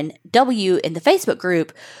Lauren W. in the Facebook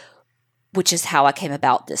group, which is how I came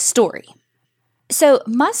about this story. So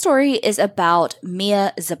my story is about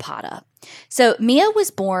Mia Zapata. So Mia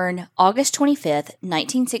was born August 25th,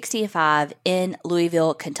 1965 in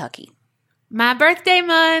Louisville, Kentucky. My birthday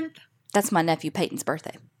month. That's my nephew Peyton's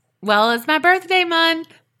birthday. Well, it's my birthday month.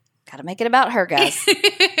 Gotta make it about her, guys.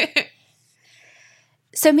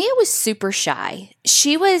 So Mia was super shy.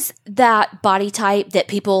 She was that body type that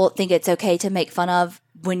people think it's okay to make fun of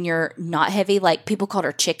when you're not heavy. Like people called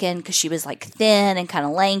her chicken because she was like thin and kind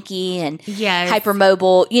of lanky and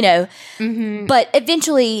hypermobile, you know. Mm-hmm. But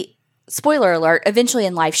eventually, spoiler alert, eventually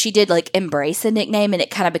in life, she did like embrace the nickname and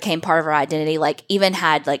it kind of became part of her identity. Like even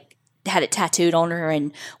had it tattooed on her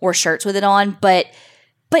and wore shirts with it on. But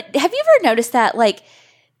have you ever noticed that? Like,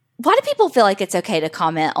 why do people feel like it's okay to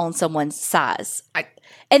comment on someone's size?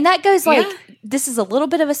 And that goes this is a little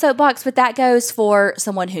bit of a soapbox, but that goes for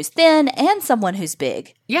someone who's thin and someone who's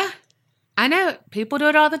big. Yeah, I know. People do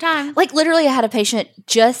it all the time. Like literally I had a patient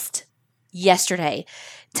just yesterday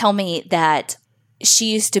tell me that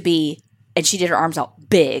she used to be, and she did her arms out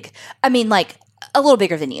big. I mean, like a little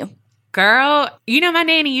bigger than you. Girl, you know my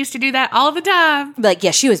nanny used to do that all the time. Like,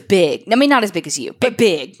 yeah, she was big. I mean, not as big as you, but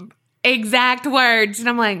big. Exact words. And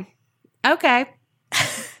I'm like, okay,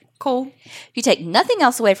 cool. If you take nothing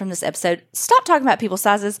else away from this episode, stop talking about people's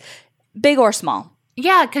sizes, big or small.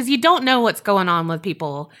 Yeah, because you don't know what's going on with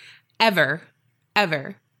people ever.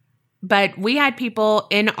 But we had people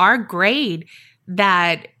in our grade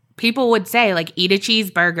that people would say, like, eat a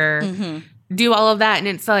cheeseburger, do all of that. And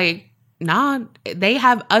it's like, nah, they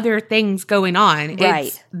have other things going on.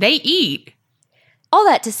 Right. They eat. All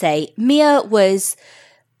that to say, Mia was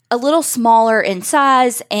a little smaller in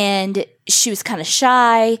size and she was kind of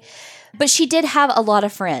shy, but she did have a lot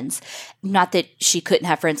of friends. Not that she couldn't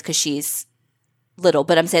have friends because she's little,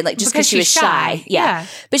 but I'm saying like just because she was shy. Yeah.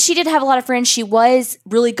 But she did have a lot of friends. She was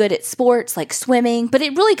really good at sports like swimming, but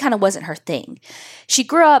it really kind of wasn't her thing. She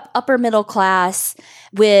grew up upper middle class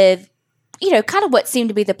with, you know, kind of what seemed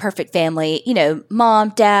to be the perfect family, you know, mom,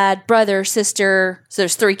 dad, brother, sister. So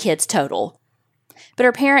there's 3 kids total. But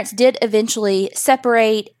her parents did eventually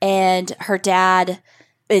separate and her dad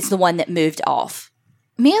is the one that moved off.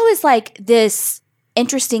 Mia was like this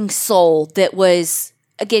interesting soul that was,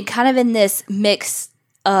 again, kind of in this mix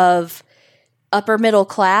of upper middle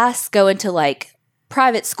class going to like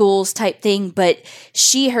private schools type thing. But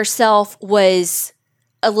she herself was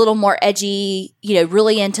a little more edgy,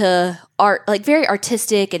 really into art, like very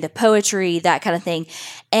artistic, into poetry, that kind of thing.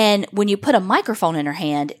 And when you put a microphone in her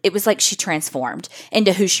hand, it was like she transformed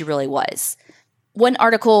into who she really was. One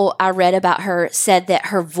article I read about her said that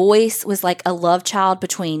her voice was like a love child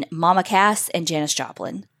between Mama Cass and Janis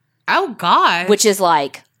Joplin. Oh, God. Which is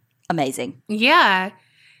like amazing. Yeah.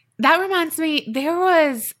 That reminds me, there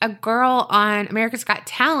was a girl on America's Got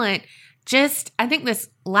Talent just, I think this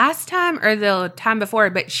last time or the time before,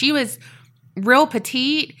 but she was real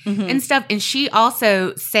petite and stuff. And she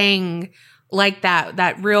also sang like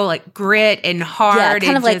that real like grit and hard. Yeah,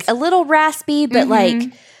 kind of like a little raspy, but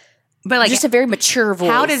like just a very mature voice.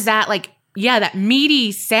 How does that that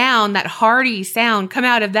meaty sound, that hearty sound come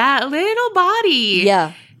out of that little body?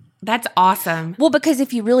 Yeah. That's awesome. Well, because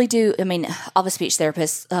if you really do, I mean, all the speech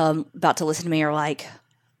therapists about to listen to me are like,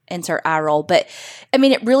 insert eye roll. But, I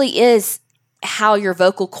mean, it really is how your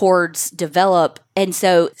vocal cords develop. And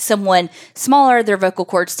so someone smaller, their vocal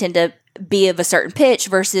cords tend to be of a certain pitch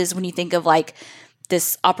versus when you think of like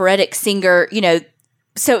this operatic singer,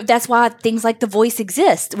 So that's why things like The Voice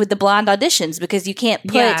exist with the blind auditions, because you can't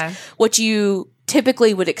put what you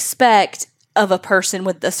typically would expect of a person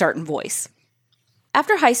with a certain voice.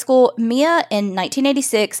 After high school, Mia in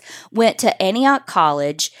 1986 went to Antioch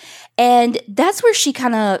College, and that's where she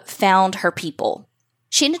kind of found her people.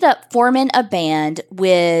 She ended up forming a band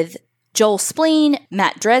with Joel Spleen,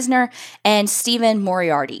 Matt Dresner, and Stephen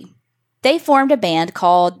Moriarty. They formed a band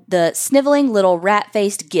called the Sniveling Little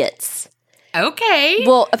Rat-Faced Gits. Okay.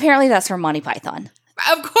 Well, apparently that's from Monty Python.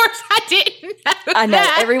 Of course I didn't know I know.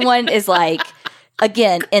 that. Everyone is like,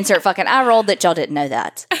 again, insert fucking eye roll that y'all didn't know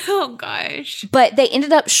that. Oh, gosh. But they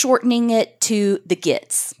ended up shortening it to the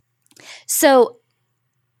Gits. So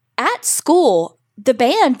at school, the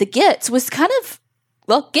band, the Gits, was kind of,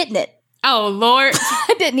 getting it. Oh, Lord.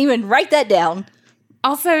 I didn't even write that down.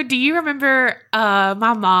 Also, do you remember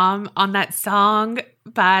my mom on that song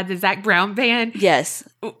by the Zac Brown Band? Yes.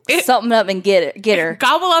 Something up and get her.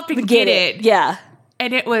 Gobble up and get it. Yeah.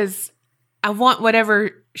 And it was, I want whatever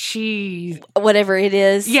it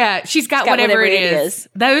is. Yeah, she's got whatever it is.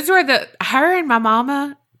 Those were her and my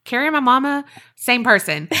mama, Carrie and my mama, same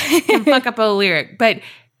person. Can fuck up a lyric. But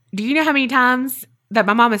do you know how many times that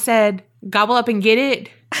my mama said, gobble up and get it?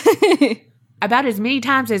 About as many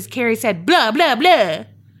times as Carrie said, blah, blah, blah.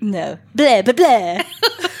 No. Blah, blah, blah.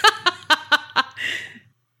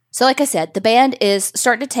 So like I said, the band is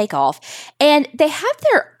starting to take off, and they have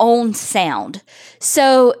their own sound.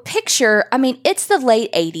 So picture, it's the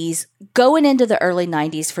late 80s, going into the early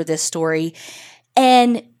 90s for this story.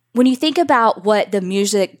 And when you think about what the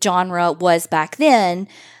music genre was back then,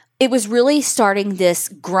 it was really starting this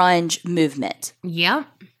grunge movement. Yep.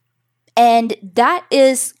 And that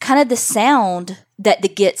is kind of the sound that the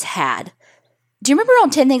Gits had. Do you remember on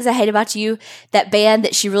 10 Things I Hate About You, that band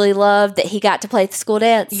that she really loved that he got to play at the school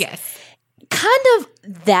dance? Yes. Kind of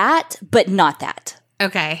that, but not that.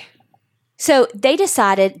 Okay. So they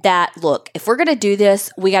decided that, look, if we're going to do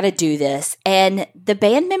this, we got to do this. And the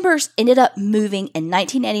band members ended up moving in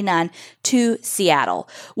 1989 to Seattle,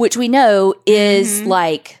 which we know is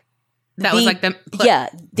like... That was like the...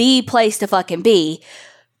 the place to fucking be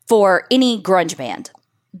for any grunge band.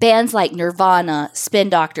 Bands like Nirvana, Spin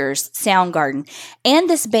Doctors, Soundgarden, and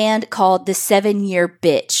this band called the 7 Year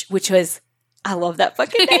Bitch, which was, I love that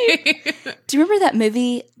fucking name. Do you remember that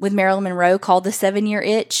movie with Marilyn Monroe called The 7 Year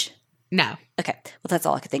Itch? No. Okay. Well, that's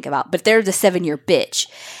all I could think about. But they're the 7 Year Bitch.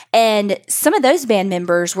 And some of those band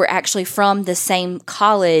members were actually from the same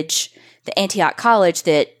college, the Antioch College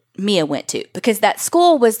that Mia went to, because that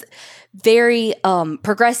school was very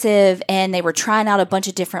progressive, and they were trying out a bunch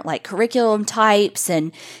of different like curriculum types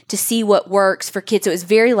and to see what works for kids. So it was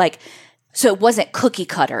very so it wasn't cookie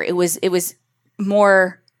cutter. It was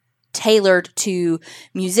more tailored to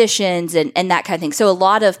musicians and that kind of thing. So a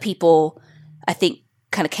lot of people, I think,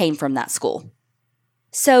 kind of came from that school.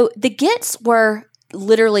 So the Gits were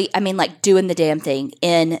literally, doing the damn thing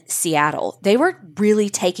in Seattle. They were really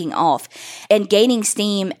taking off and gaining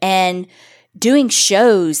steam and doing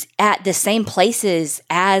shows at the same places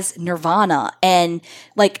as Nirvana and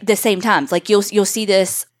the same times. You'll see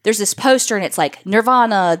this, there's this poster and it's like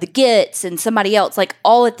Nirvana, the Gits, and somebody else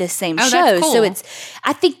all at this same show. That's cool. So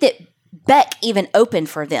I think that Beck even opened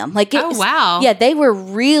for them. Wow. Yeah, they were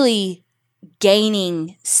really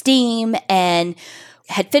gaining steam and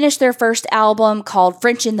had finished their first album called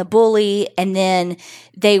French and the Bully, and then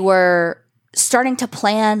they were starting to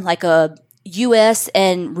plan a U.S.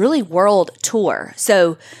 and really world tour.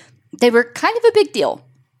 So they were kind of a big deal.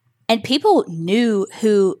 And people knew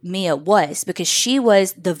who Mia was because she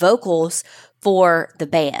was the vocals for the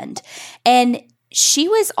band. And she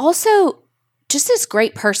was also just this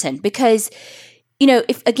great person because,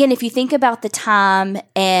 if you think about the time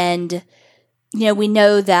and, we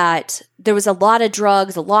know that there was a lot of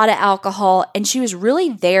drugs, a lot of alcohol, and she was really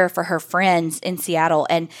there for her friends in Seattle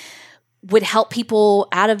and would help people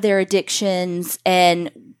out of their addictions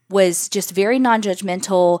and was just very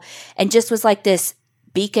non-judgmental and just was like this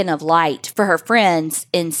beacon of light for her friends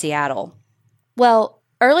in Seattle. Well,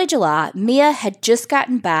 early July, Mia had just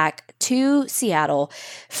gotten back to Seattle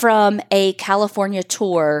from a California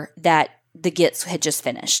tour that the Gits had just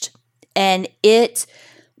finished. And it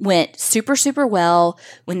went super, super well.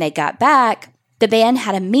 When they got back, the band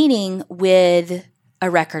had a meeting with a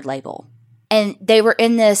record label. And they were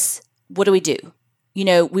in this, what do we do?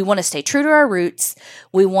 We want to stay true to our roots.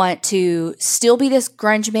 We want to still be this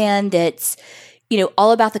grunge band that's,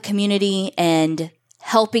 all about the community and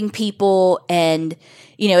helping people. And,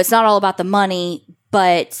 it's not all about the money,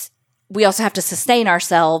 but we also have to sustain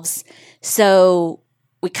ourselves. So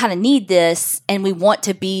we kind of need this and we want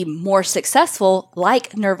to be more successful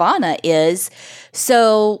like Nirvana is.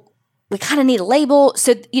 So we kind of need a label.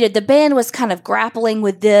 So, the band was kind of grappling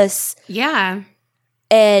with this. Yeah.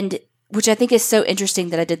 And which I think is so interesting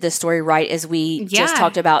that I did this story right as we just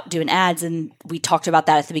talked about doing ads. And we talked about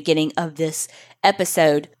that at the beginning of this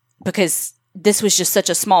episode because this was just such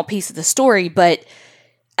a small piece of the story. But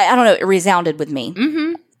I don't know, it resounded with me.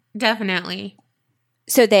 Mm-hmm. Definitely.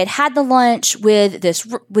 So they had the lunch with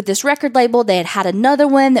this record label. They had another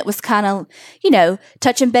one that was kind of,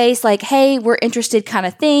 touch and base, like, hey, we're interested kind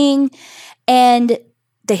of thing. And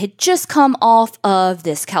they had just come off of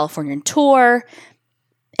this Californian tour.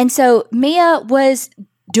 And so Mia was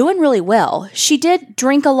doing really well. She did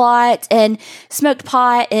drink a lot and smoked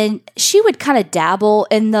pot, and she would kind of dabble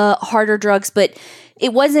in the harder drugs, but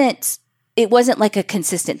it wasn't like a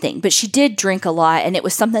consistent thing. But she did drink a lot, and it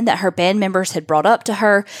was something that her band members had brought up to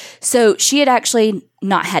her. So she had actually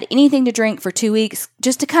not had anything to drink for 2 weeks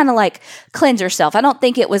just to kind of like cleanse herself. I don't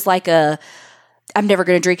think it was like I'm never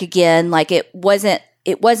going to drink again. Like it wasn't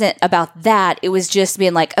about that. It was just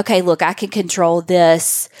being like, okay, look, I can control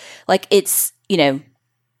this. Like it's,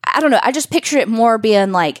 I don't know. I just pictured it more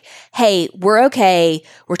being like, hey, we're okay.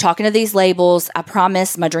 We're talking to these labels. I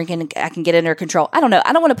promise my drinking, I can get under control. I don't know.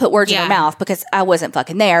 I don't want to put words in her mouth because I wasn't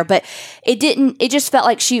fucking there, but it just felt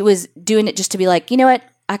like she was doing it just to be like, you know what?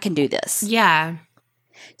 I can do this. Yeah.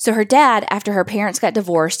 So her dad, after her parents got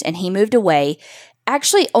divorced and he moved away,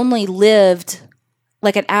 actually only lived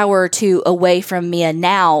like an hour or two away from Mia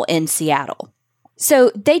now in Seattle.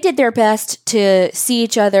 So they did their best to see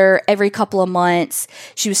each other every couple of months.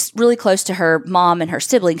 She was really close to her mom and her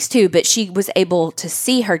siblings too, but she was able to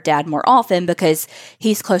see her dad more often because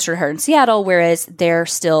he's closer to her in Seattle, whereas they're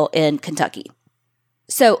still in Kentucky.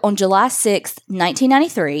 So on July 6th,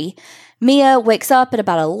 1993, Mia wakes up at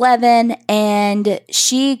about 11 and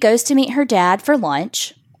she goes to meet her dad for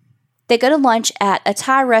lunch. They go to lunch at a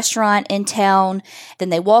Thai restaurant in town, then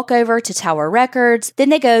they walk over to Tower Records, then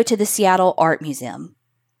they go to the Seattle Art Museum.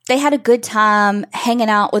 They had a good time hanging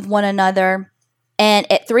out with one another,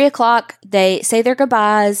 and at 3 o'clock, they say their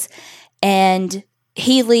goodbyes, and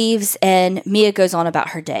he leaves, and Mia goes on about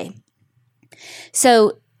her day.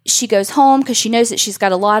 So she goes home because she knows that she's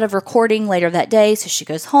got a lot of recording later that day, so she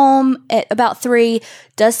goes home at about 3,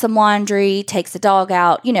 does some laundry, takes the dog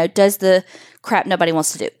out, does the crap nobody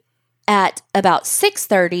wants to do. At about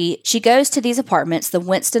 6:30, she goes to these apartments, the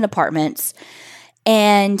Winston apartments,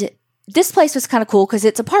 and this place was kind of cool because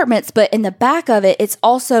it's apartments, but in the back of it, it's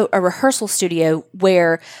also a rehearsal studio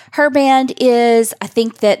where her band is. I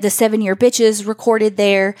think that the 7 Year Bitches recorded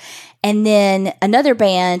there, and then another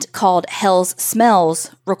band called Hell's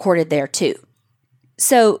Smells recorded there too.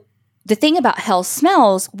 So the thing about Hell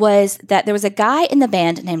Smells was that there was a guy in the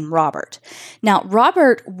band named Robert. Now,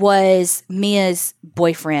 Robert was Mia's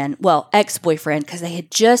boyfriend, well, ex-boyfriend, because they had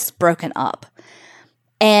just broken up.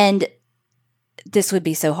 And this would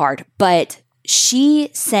be so hard, but she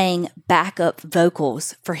sang backup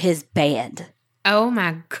vocals for his band. Oh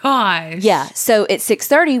my gosh. Yeah. So at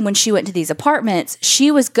 6:30, when she went to these apartments, she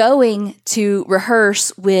was going to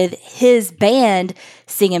rehearse with his band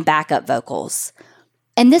singing backup vocals.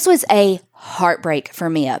 And this was a heartbreak for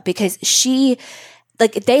Mia because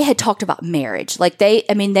they had talked about marriage.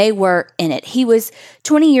 They were in it. He was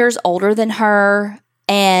 20 years older than her,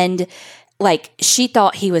 and she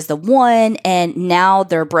thought he was the one, and now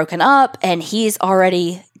they're broken up, and he's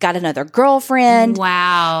already got another girlfriend.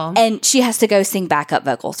 Wow. And she has to go sing backup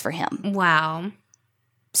vocals for him. Wow.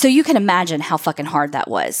 So you can imagine how fucking hard that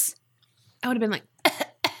was. I would have been like,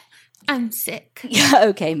 I'm sick. Yeah,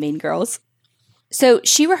 okay, Mean Girls. So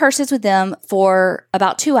she rehearses with them for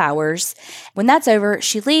about 2 hours. When that's over,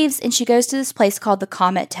 she leaves and she goes to this place called the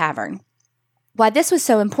Comet Tavern. Why this was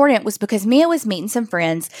so important was because Mia was meeting some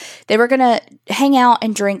friends. They were going to hang out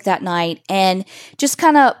and drink that night and just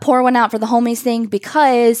kind of pour one out for the homies thing,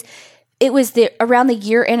 because it was around the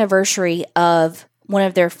year anniversary of one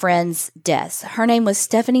of their friends' deaths. Her name was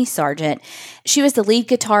Stephanie Sargent. She was the lead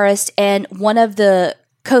guitarist and one of the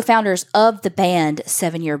co-founders of the band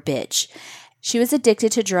 7 Year Bitch. She was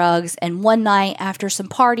addicted to drugs, and one night after some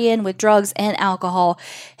partying with drugs and alcohol,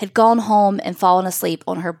 had gone home and fallen asleep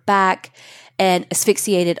on her back and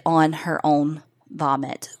asphyxiated on her own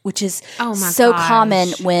vomit, which is so common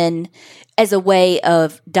when, as a way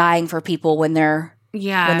of dying for people when they're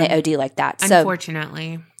when they OD like that.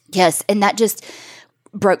 Unfortunately. So, yes, and that just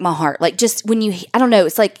broke my heart. Like, just when you, I don't know,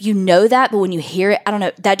 it's like you know that, but when you hear it, I don't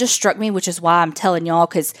know, that just struck me, which is why I'm telling y'all,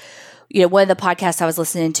 because one of the podcasts I was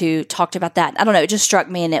listening to talked about that. I don't know, it just struck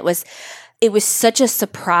me, and it was such a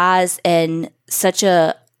surprise and such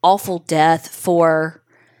a awful death for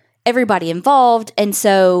everybody involved. And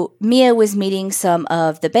so Mia was meeting some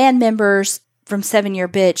of the band members from 7 Year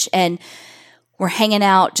Bitch, and we're hanging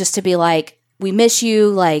out just to be like, we miss you,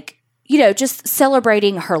 like, just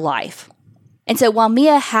celebrating her life. And so while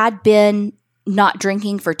Mia had been not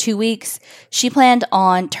drinking for 2 weeks, she planned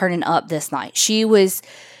on turning up this night. She was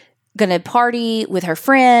going to party with her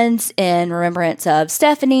friends in remembrance of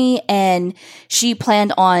Stephanie, and she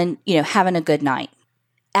planned on, having a good night.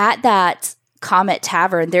 At that Comet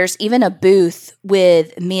Tavern, there's even a booth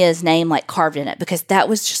with Mia's name like carved in it, because that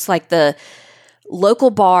was just like the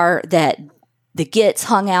local bar that the Gits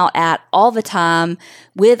hung out at all the time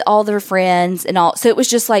with all their friends and all. So it was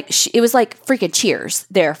just like, it was like freaking Cheers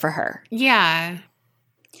there for her. Yeah.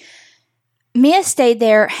 Mia stayed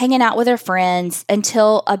there hanging out with her friends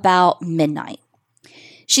until about midnight.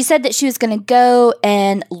 She said that she was going to go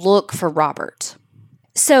and look for Robert.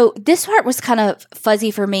 So this part was kind of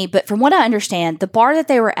fuzzy for me, but from what I understand, the bar that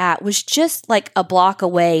they were at was just like a block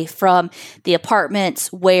away from the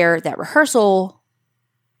apartments where that rehearsal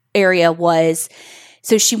area was.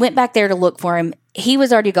 So she went back there to look for him. He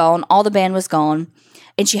was already gone. All the band was gone.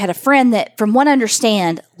 And she had a friend that, from what I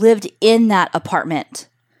understand, lived in that apartment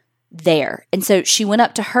there. And so she went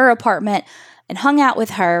up to her apartment and hung out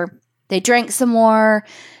with her. They drank some more.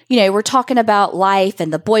 We're talking about life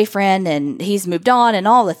and the boyfriend, and he's moved on and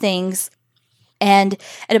all the things. And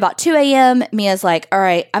at about 2 a.m., Mia's like, all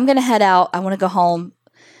right, I'm going to head out. I want to go home.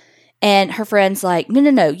 And her friend's like,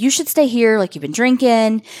 no, you should stay here. Like, you've been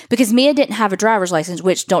drinking. Because Mia didn't have a driver's license,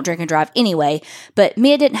 which don't drink and drive anyway. But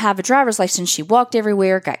Mia didn't have a driver's license. She walked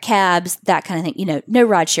everywhere, got cabs, that kind of thing. No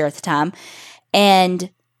ride share at the time. And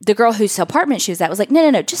the girl whose apartment she was at was like,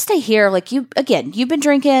 no, just stay here. Like, you've been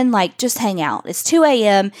drinking. Like, just hang out. It's 2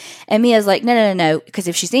 a.m. And Mia's like, no. Because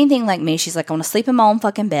if she's anything like me, she's like, I want to sleep in my own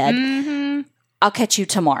fucking bed. Mm-hmm. I'll catch you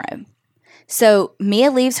tomorrow. So Mia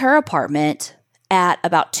leaves her apartment at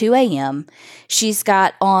about 2 a.m. She's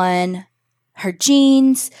got on her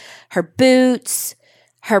jeans, her boots,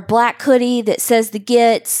 her black hoodie that says the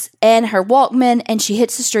Gits, and her Walkman, and she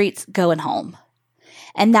hits the streets going home.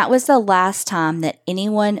 And that was the last time that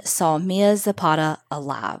anyone saw Mia Zapata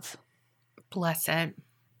alive. Bless it.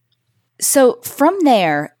 So from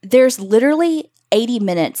there, there's literally 80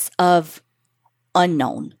 minutes of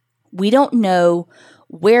unknown. We don't know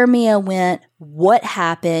where Mia went, what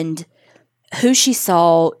happened, who she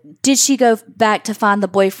saw. Did she go back to find the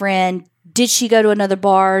boyfriend? Did she go to another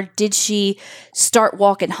bar? Did she start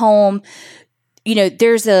walking home?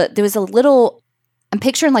 There was a little, I'm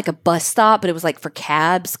picturing like a bus stop, but it was like for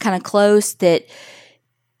cabs kind of close, that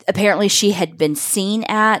apparently she had been seen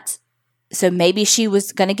at. So maybe she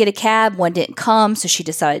was going to get a cab. One didn't come, so she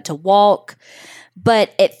decided to walk.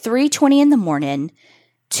 But at 3:20 in the morning,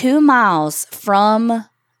 2 miles from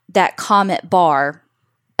that Comet bar,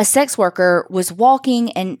 a sex worker was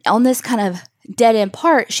walking, and on this kind of dead-end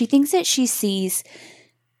part, she thinks that she sees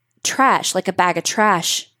trash, like a bag of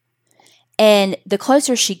trash. And the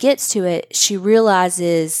closer she gets to it, she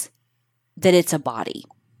realizes that it's a body.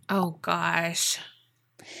 Oh, gosh.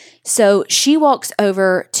 So she walks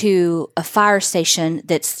over to a fire station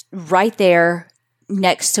that's right there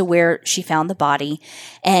next to where she found the body,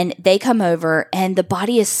 and they come over, and the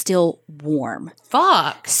body is still warm.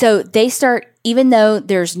 Fuck. So they start, even though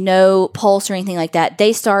there's no pulse or anything like that,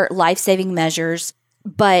 they start life-saving measures,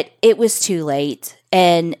 but it was too late,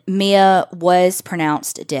 and Mia was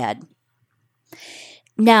pronounced dead.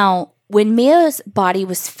 Now, when Mia's body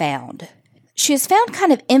was found, she was found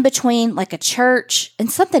kind of in between like a church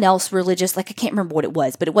and something else religious. Like I can't remember what it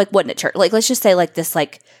was, but it wasn't a church. Like let's just say like this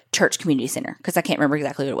like church community center because I can't remember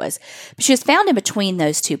exactly what it was. But she was found in between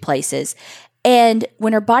those two places. And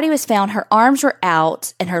when her body was found, her arms were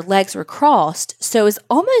out and her legs were crossed. So it was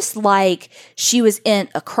almost like she was in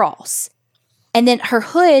a cross. And then her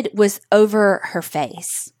hood was over her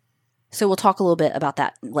face. So we'll talk a little bit about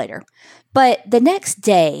that later. But the next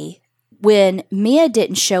day, when Mia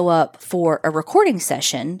didn't show up for a recording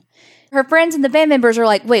session, her friends and the band members are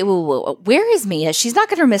like, wait, where is Mia? She's not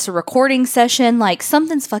going to miss a recording session. Like,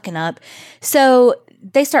 something's fucking up. So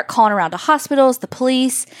they start calling around to hospitals, the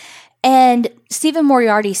police, and Stephen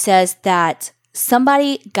Moriarty says that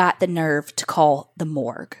somebody got the nerve to call the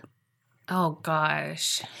morgue. Oh,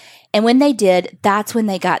 gosh. And when they did, that's when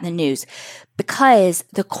they got the news because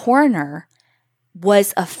the coroner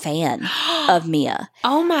was a fan of Mia.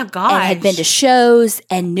 Oh my gosh. And had been to shows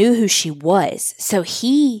and knew who she was. So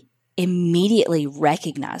he immediately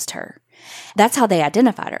recognized her. That's how they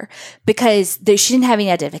identified her because she didn't have any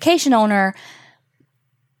identification on her.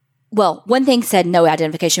 Well, one thing said no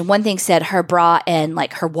identification. One thing said her bra and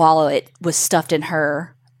like her wallet was stuffed in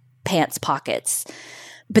her pants pockets.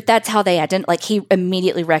 But that's how they like he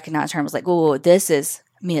immediately recognized her and was like, "Oh, this is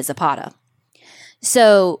Mia Zapata."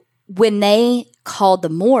 So when they called the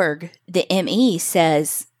morgue, the ME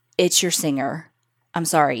says, "It's your singer. I'm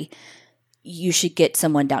sorry. You should get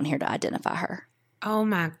someone down here to identify her." Oh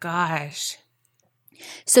my gosh.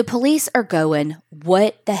 So police are going,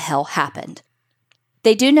 what the hell happened?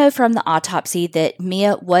 They do know from the autopsy that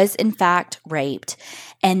Mia was in fact raped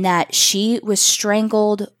and that she was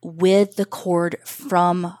strangled with the cord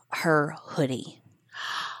from her hoodie.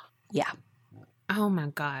 Yeah. Oh my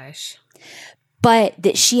gosh. But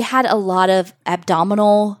that she had a lot of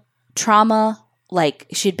abdominal trauma, like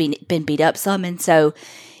she'd been beat up some. And so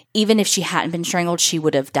even if she hadn't been strangled, she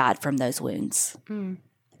would have died from those wounds. Mm.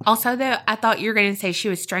 Also, though, I thought you were going to say she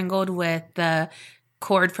was strangled with the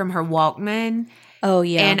cord from her Walkman. Oh,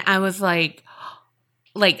 yeah. And I was like,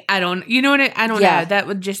 I don't, you know what? I don't know. That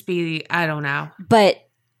would just be, I don't know. But,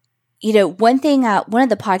 you know, one of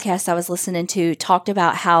the podcasts I was listening to talked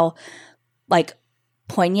about how, like,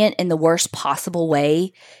 poignant in the worst possible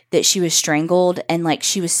way that she was strangled. And, like,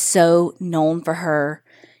 she was so known for her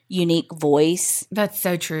unique voice. That's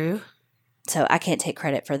so true. So I can't take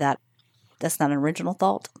credit for that. That's not an original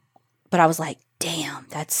thought. But I was like, damn,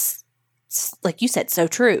 that's, like you said, so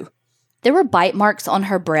true. There were bite marks on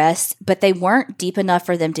her breast, but they weren't deep enough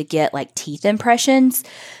for them to get like teeth impressions,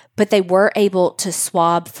 but they were able to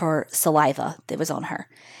swab for saliva that was on her.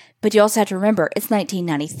 But you also have to remember, it's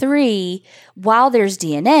 1993. While there's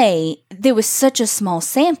DNA, there was such a small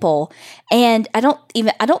sample, and I don't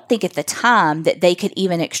think at the time that they could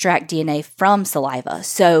even extract DNA from saliva.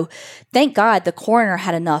 So thank God the coroner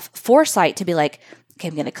had enough foresight to be like, okay,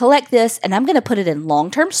 I'm going to collect this, and I'm going to put it in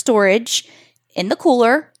long-term storage in the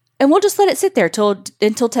cooler, and we'll just let it sit there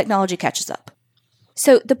until technology catches up.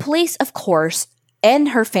 So the police, of course, and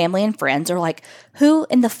her family and friends are like, who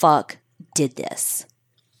in the fuck did this?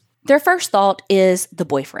 Their first thought is the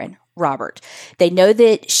boyfriend, Robert. They know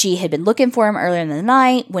that she had been looking for him earlier in the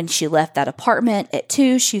night. When she left that apartment at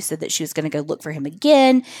 2, she said that she was going to go look for him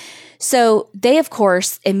again. So they, of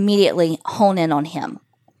course, immediately hone in on him.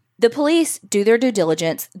 The police do their due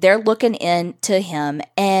diligence. They're looking into him,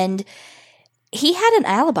 and he had an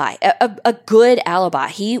alibi, a good alibi.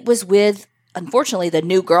 He was with, unfortunately, the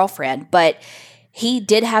new girlfriend, but he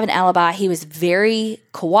did have an alibi. He was very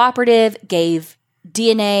cooperative, gave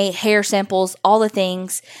DNA, hair samples, all the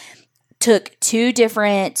things, took 2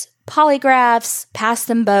 different polygraphs, passed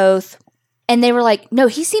them both, and they were like, no,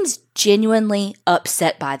 he seems genuinely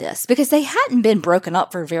upset by this because they hadn't been broken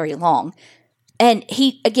up for very long. And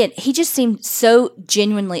he just seemed so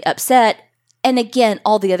genuinely upset. And again,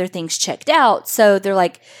 all the other things checked out. So they're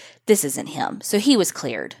like, this isn't him. So he was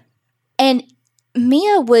cleared. And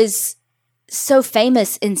Mia was so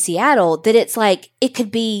famous in Seattle that it's like it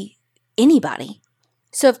could be anybody.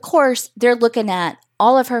 So, of course, they're looking at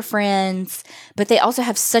all of her friends, but they also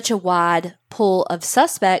have such a wide pool of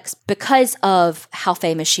suspects because of how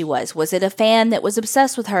famous she was. Was it a fan that was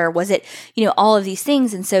obsessed with her? Was it, all of these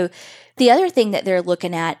things? And so the other thing that they're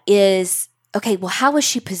looking at is, okay, well, how was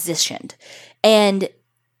she positioned? And,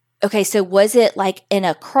 okay, so was it like in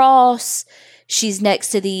a cross? She's next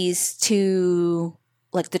to these 2,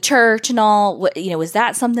 like the church and all. Was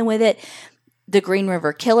that something with it? The Green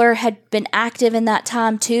River Killer had been active in that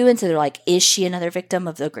time too. And so they're like, is she another victim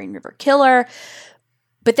of the Green River Killer?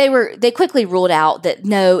 But they quickly ruled out that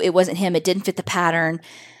no, it wasn't him. It didn't fit the pattern.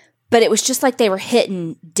 But it was just like they were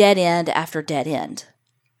hitting dead end after dead end.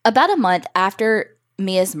 About a month after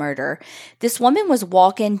Mia's murder, this woman was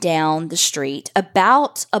walking down the street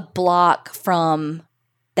about a block from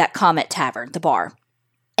that Comet Tavern, the bar.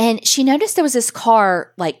 And she noticed there was this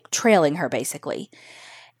car, like, trailing her, basically.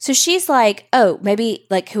 So she's like, oh, maybe,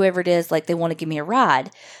 like, whoever it is, like, they want to give me a ride.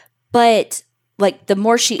 But, like, the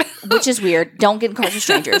more she, which is weird, don't get in cars with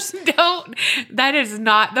strangers. That is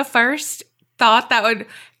not the first thought that would,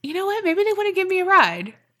 you know what, maybe they want to give me a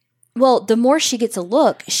ride. Well, the more she gets a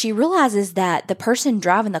look, she realizes that the person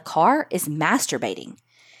driving the car is masturbating.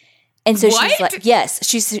 And so What? she's like, yes.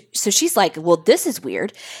 She's like, well, this is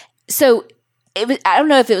weird. So I don't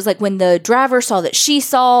know if it was like when the driver saw that she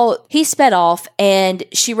saw, he sped off and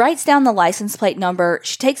she writes down the license plate number.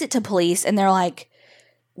 She takes it to police and they're like,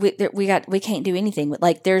 we can't do anything.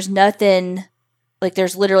 Like, there's nothing, like,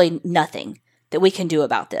 there's literally nothing that we can do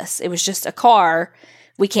about this. It was just a car.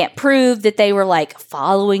 We can't prove that they were, like,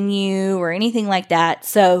 following you or anything like that.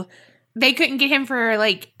 So they couldn't get him for,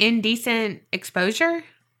 like, indecent exposure?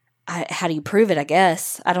 How do you prove it, I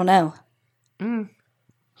guess? I don't know.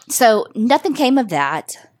 So nothing came of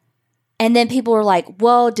that. And then people were like,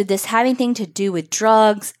 well, did this have anything to do with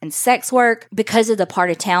drugs and sex work? Because of the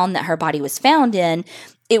part of town that her body was found in,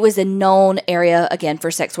 it was a known area, again, for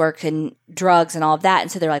sex work and drugs and all of that.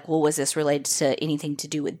 And so they're like, well, was this related to anything to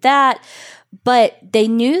do with that? But they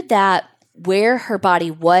knew that where her body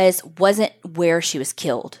wasn't where she was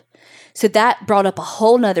killed. So that brought up a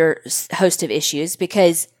whole nother host of issues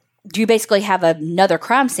because you basically have another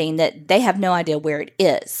crime scene that they have no idea where it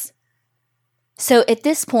is. So at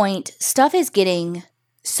this point, stuff is getting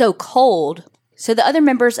so cold. So the other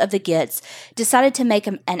members of the Gits decided to make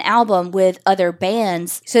an album with other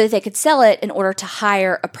bands so that they could sell it in order to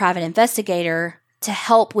hire a private investigator to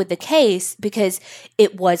help with the case because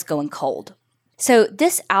it was going cold. So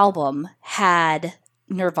this album had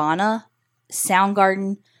Nirvana,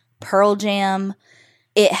 Soundgarden, Pearl Jam.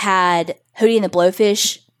 It had Hootie and the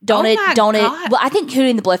Blowfish. God. Well, I think Hootie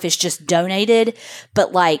and the Blowfish just donated,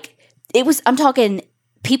 but like it was, I'm talking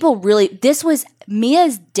people really, this was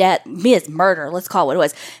Mia's murder. Let's call it what it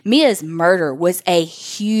was. Mia's murder was a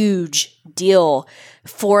huge deal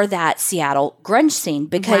for that Seattle grunge scene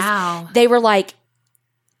because they were like,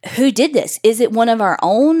 who did this? Is it one of our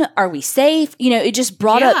own? Are we safe? You know, it just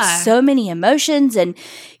brought up so many emotions. And,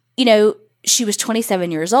 you know, she was 27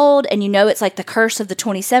 years old. And, you know, it's like the curse of the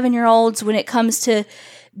 27-year-olds when it comes to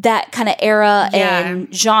that kind of era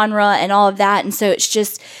and genre and all of that. And so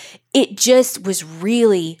it just was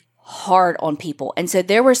really hard on people. And so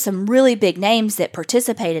there were some really big names that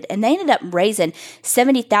participated and they ended up raising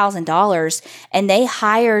 $70,000 and they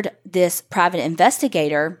hired this private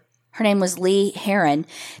investigator. Her name was Lee Heron.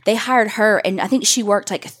 They hired her, and I think she worked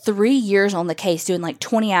like 3 years on the case, doing like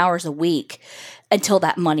 20 hours a week until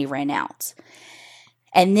that money ran out.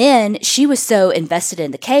 And then she was so invested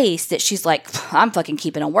in the case that she's like, I'm fucking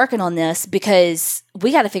keeping on working on this because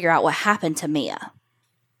we got to figure out what happened to Mia.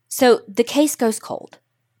 So the case goes cold.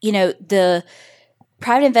 You know, the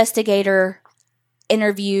private investigator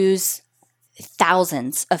interviews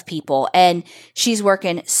thousands of people and she's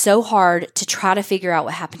working so hard to try to figure out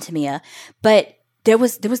what happened to Mia, but there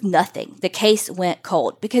was nothing. The case went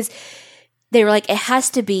cold because they were like, it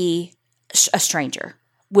has to be a stranger,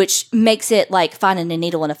 which makes it like finding a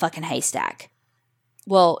needle in a fucking haystack.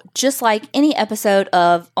 Well, just like any episode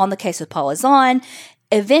of On the Case with Paula Zahn,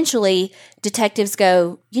 eventually detectives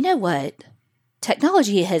go, you know what?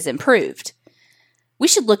 Technology has improved. We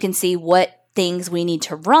should look and see what things we need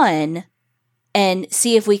to run and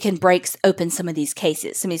see if we can break open some of these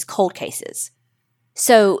cases, some of these cold cases.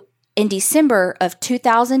 So in December of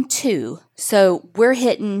 2002, so we're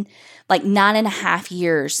hitting like 9.5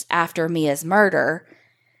 years after Mia's murder,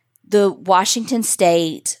 the Washington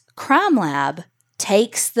State Crime Lab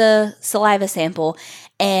takes the saliva sample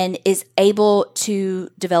and is able to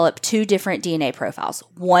develop 2 different DNA profiles,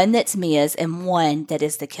 one that's Mia's and one that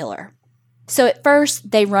is the killer. So at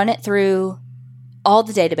first, they run it through all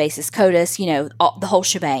the databases, CODIS, you know, the whole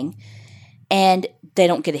shebang, and they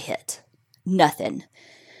don't get a hit. Nothing.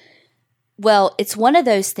 Well, it's one of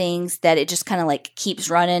those things that it just kind of like keeps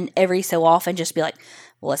running every so often, just be like,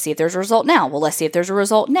 well, let's see if there's a result now. Well, let's see if there's a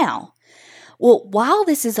result now. Well, while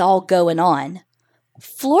this is all going on,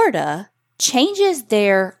 Florida changes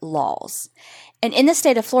their laws. And in the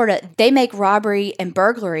state of Florida, they make robbery and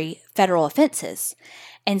burglary federal offenses.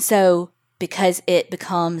 And so because it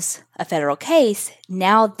becomes a federal case,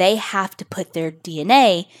 now they have to put their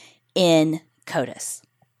DNA in CODIS.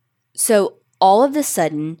 So all of a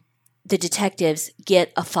sudden, the detectives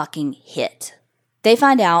get a fucking hit. They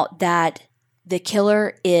find out that the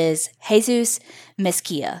killer is Jesus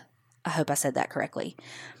Mezquia. I hope I said that correctly.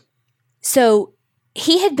 So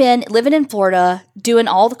he had been living in Florida, doing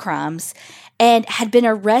all the crimes, and had been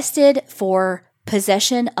arrested for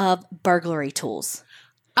possession of burglary tools.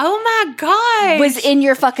 Oh my gosh. Was in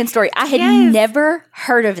your fucking story. I had never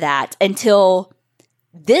heard of that until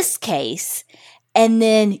this case. And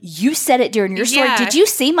then you said it during your story. Did you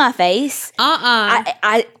see my face?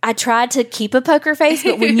 I tried to keep a poker face,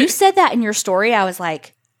 but when you said that in your story, I was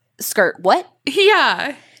like, skirt, what?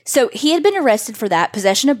 Yeah. So he had been arrested for that,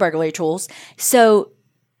 possession of burglary tools. So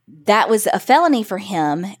that was a felony for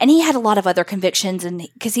him. And he had a lot of other convictions, and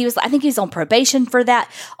because I think he was on probation for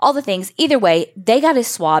that, all the things. Either way, they got his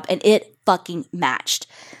swab and it fucking matched.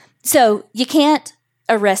 So you can't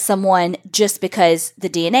arrest someone just because the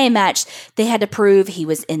DNA matched. They had to prove he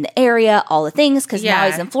was in the area, all the things, because now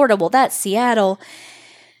he's in Florida. Well, that's Seattle.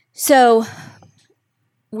 So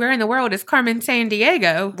where in the world is Carmen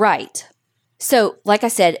Sandiego? Right. So, like I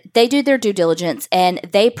said, they do their due diligence, and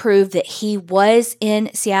they prove that he was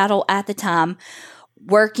in Seattle at the time,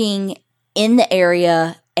 working in the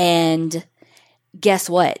area, and guess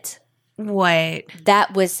what? What?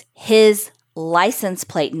 That was his license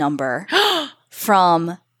plate number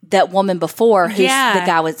from that woman before who the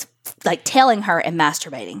guy was like telling her and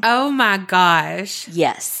masturbating. Oh my gosh.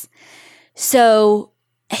 Yes. So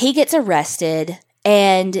he gets arrested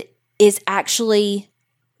and is actually,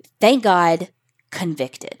 thank God,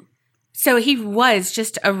 convicted. So he was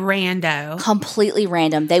just a rando. Completely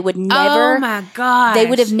random. They would never. Oh my gosh. They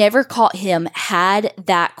would have never caught him had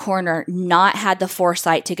that coroner not had the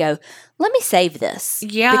foresight to go, let me save this.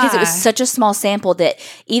 Yeah. Because it was such a small sample that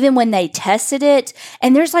even when they tested it,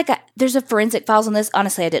 and there's a forensic files on this.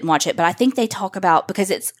 Honestly, I didn't watch it, but I think they talk about,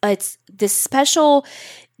 because it's this special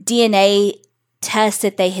DNA test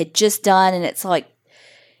that they had just done, and it's like,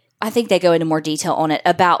 I think they go into more detail on it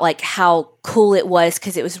about like how cool it was,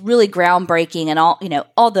 because it was really groundbreaking and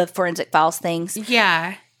all the forensic files things.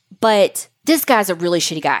 Yeah. But this guy's a really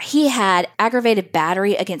shitty guy. He had aggravated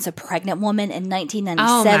battery against a pregnant woman in 1997.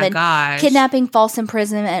 Oh my gosh. Kidnapping, false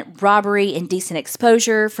imprisonment, robbery, indecent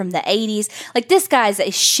exposure from the 80s. Like, this guy's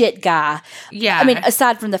a shit guy. Yeah. I mean,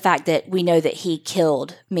 aside from the fact that we know that he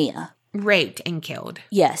killed Mia. Raped and killed.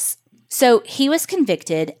 Yes. So he was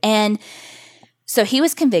convicted, and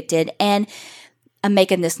I'm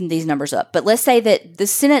making these numbers up, but let's say that the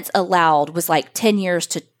sentence allowed was like 10 years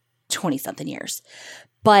to 20-something years.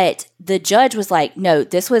 But the judge was like, no,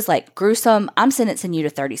 this was like gruesome. I'm sentencing you to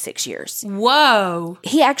 36 years. Whoa.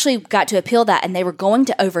 He actually got to appeal that, and they were going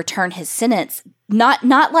to overturn his sentence. Not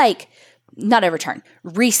overturn,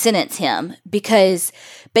 re-sentence him, because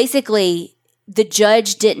basically the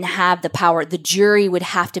judge didn't have the power. The jury would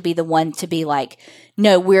have to be the one to be like,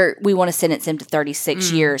 no, we want to sentence him to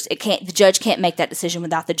 36 years. The judge can't make that decision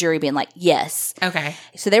without the jury being like, yes. Okay.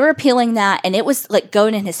 So they were appealing that, and it was like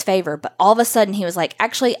going in his favor. But all of a sudden he was like,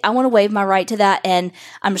 actually, I want to waive my right to that, and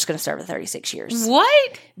I'm just going to serve the 36 years.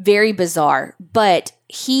 What? Very bizarre. But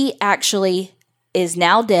he actually is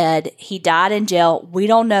now dead. He died in jail. We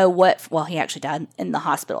don't know he actually died in the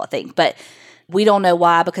hospital, I think. But we don't know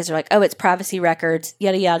why, because they're like, oh, it's privacy records,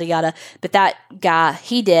 yada, yada, yada. But that guy,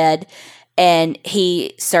 he did. And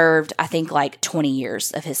he served, I think, like 20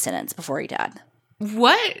 years of his sentence before he died.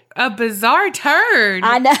 What a bizarre turn.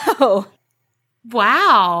 I know.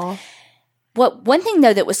 Wow. One thing,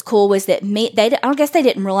 though, that was cool was that I guess they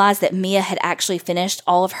didn't realize that Mia had actually finished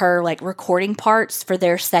all of her like recording parts for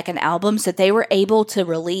their second album. So they were able to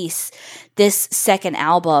release this second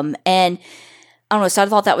album. And I don't know, so I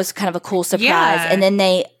thought that was kind of a cool surprise. Yeah. And then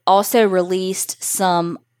they also released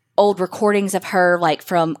some old recordings of her like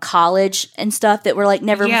from college and stuff that were like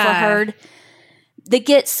never before heard. The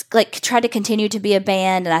Gits like tried to continue to be a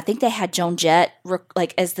band, and I think they had Joan Jett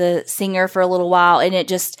like as the singer for a little while, and it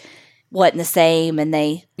just wasn't the same, and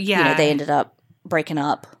they they ended up breaking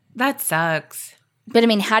up. That sucks. But I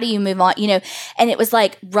mean, how do you move on? And it was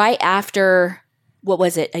like right after, what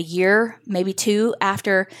was it, a year, maybe 2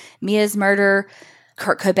 after Mia's murder,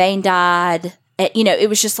 Kurt Cobain died. It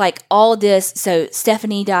was just like all this. So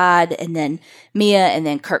Stephanie died, and then Mia, and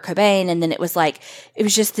then Kurt Cobain. And then it was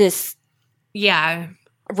just this. Yeah.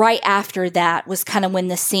 Right after that was kind of when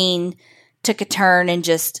the scene took a turn and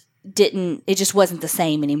it just wasn't the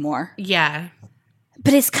same anymore. Yeah.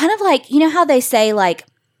 But it's kind of like, how they say like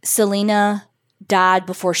Selena died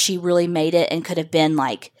before she really made it and could have been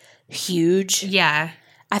like huge. Yeah.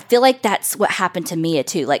 I feel like that's what happened to Mia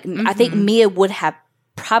too. Like, I think Mia would have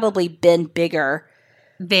probably been bigger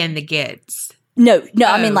than the Gits. No,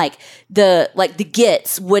 I mean like the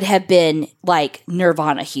Gits would have been like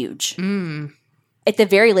Nirvana huge. At the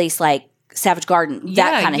very least, like Savage Garden,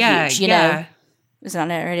 that kind of huge, you know? Is it not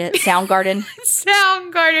narrated? Soundgarden.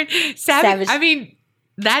 Soundgarden. Savage. I mean,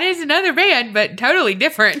 that is another band, but totally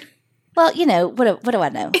different. Well, you know, what do I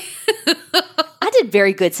know? I did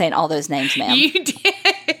very good saying all those names, ma'am. You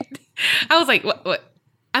did. I was like, what?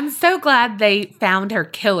 I'm so glad they found her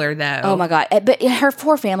killer, though. Oh, my God. But her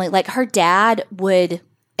poor family, like her dad would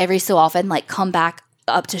every so often like come back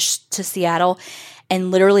up to Seattle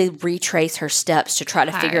and literally retrace her steps to try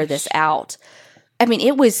to figure this out. I mean,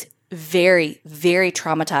 it was very, very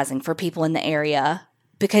traumatizing for people in the area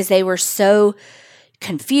because they were so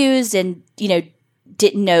confused and, you know,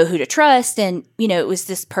 didn't know who to trust. And, you know, it was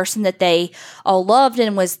this person that they all loved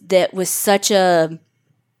and was such a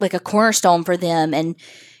cornerstone for them. And,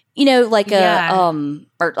 you know, like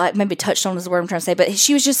or like maybe touchstone is the word I'm trying to say, but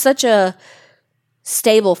she was just such a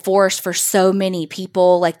stable force for so many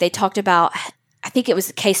people. Like they talked about, I think it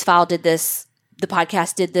was Case File the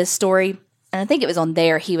podcast did this story. And I think it was on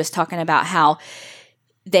there. He was talking about how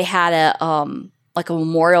they had a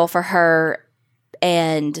memorial for her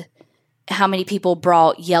and how many people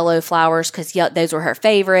brought yellow flowers because those were her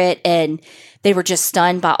favorite. And they were just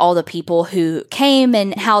stunned by all the people who came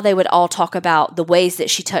and how they would all talk about the ways that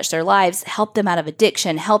she touched their lives, helped them out of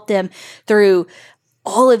addiction, helped them through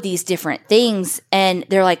all of these different things. And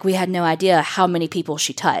they're like, we had no idea how many people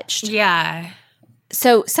she touched. Yeah.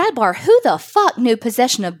 So, sidebar, who the fuck knew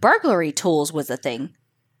possession of burglary tools was a thing?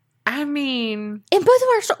 I mean... In both of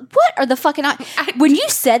our... What are the fucking... when you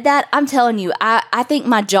said that, I'm telling you, I think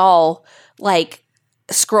my jaw, like,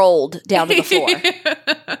 scrolled down to the floor.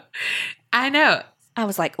 I know. I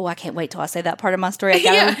was like, oh, I can't wait till I say that part of my story. I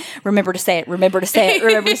gotta remember to say it, remember to say it,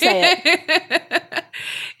 remember to say it.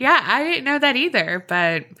 Yeah, I didn't know that either,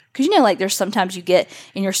 but... Because, you know, like, there's sometimes you get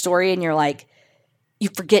in your story and you're like... You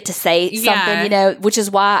forget to say something, you know, which is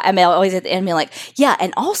why I'm always at the end being like, yeah,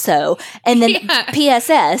 and also, and then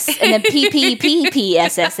PSS, and then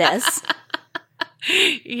PPPPSSS.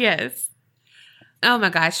 Yes. Oh my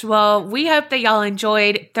gosh. Well, we hope that y'all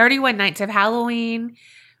enjoyed 31 Nights of Halloween.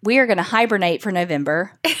 We are going to hibernate for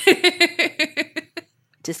November.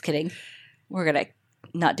 Just kidding. We're going to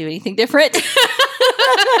not do anything different.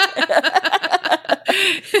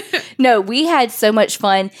 No, we had so much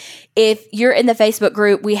fun. If you're in the Facebook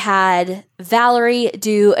group, we had Valerie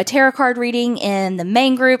do a tarot card reading in the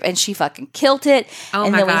main group, and she fucking killed it. Oh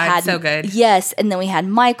and my then God, we had, so good. Yes, and then we had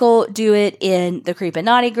Michael do it in the Creep and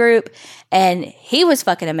Naughty group, and he was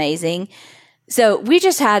fucking amazing. So we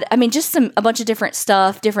just had, just a bunch of different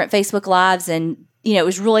stuff, different Facebook Lives, and, you know, it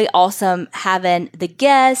was really awesome having the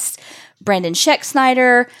guests, Brandon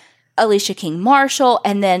Scheck-Snyder, Alicia King Marshall,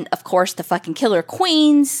 and then, of course, the fucking Killer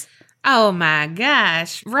Queens. Oh my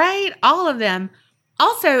gosh, right? All of them.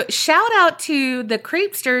 Also, shout out to the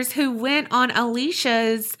Creepsters who went on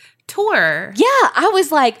Alicia's tour. Yeah, I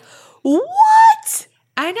was like, what?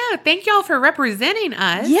 I know. Thank y'all for representing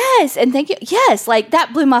us. Yes, and thank you. Yes, like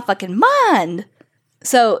that blew my fucking mind.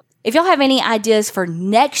 So if y'all have any ideas for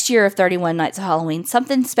next year of 31 Nights of Halloween,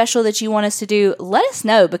 something special that you want us to do, let us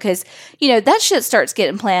know because, you know, that shit starts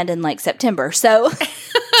getting planned in like September. So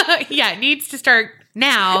yeah, it needs to start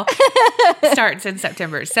now. Starts in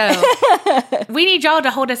September. So we need y'all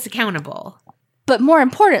to hold us accountable. But more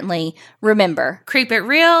importantly, remember, creep it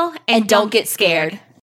real and don't get scared.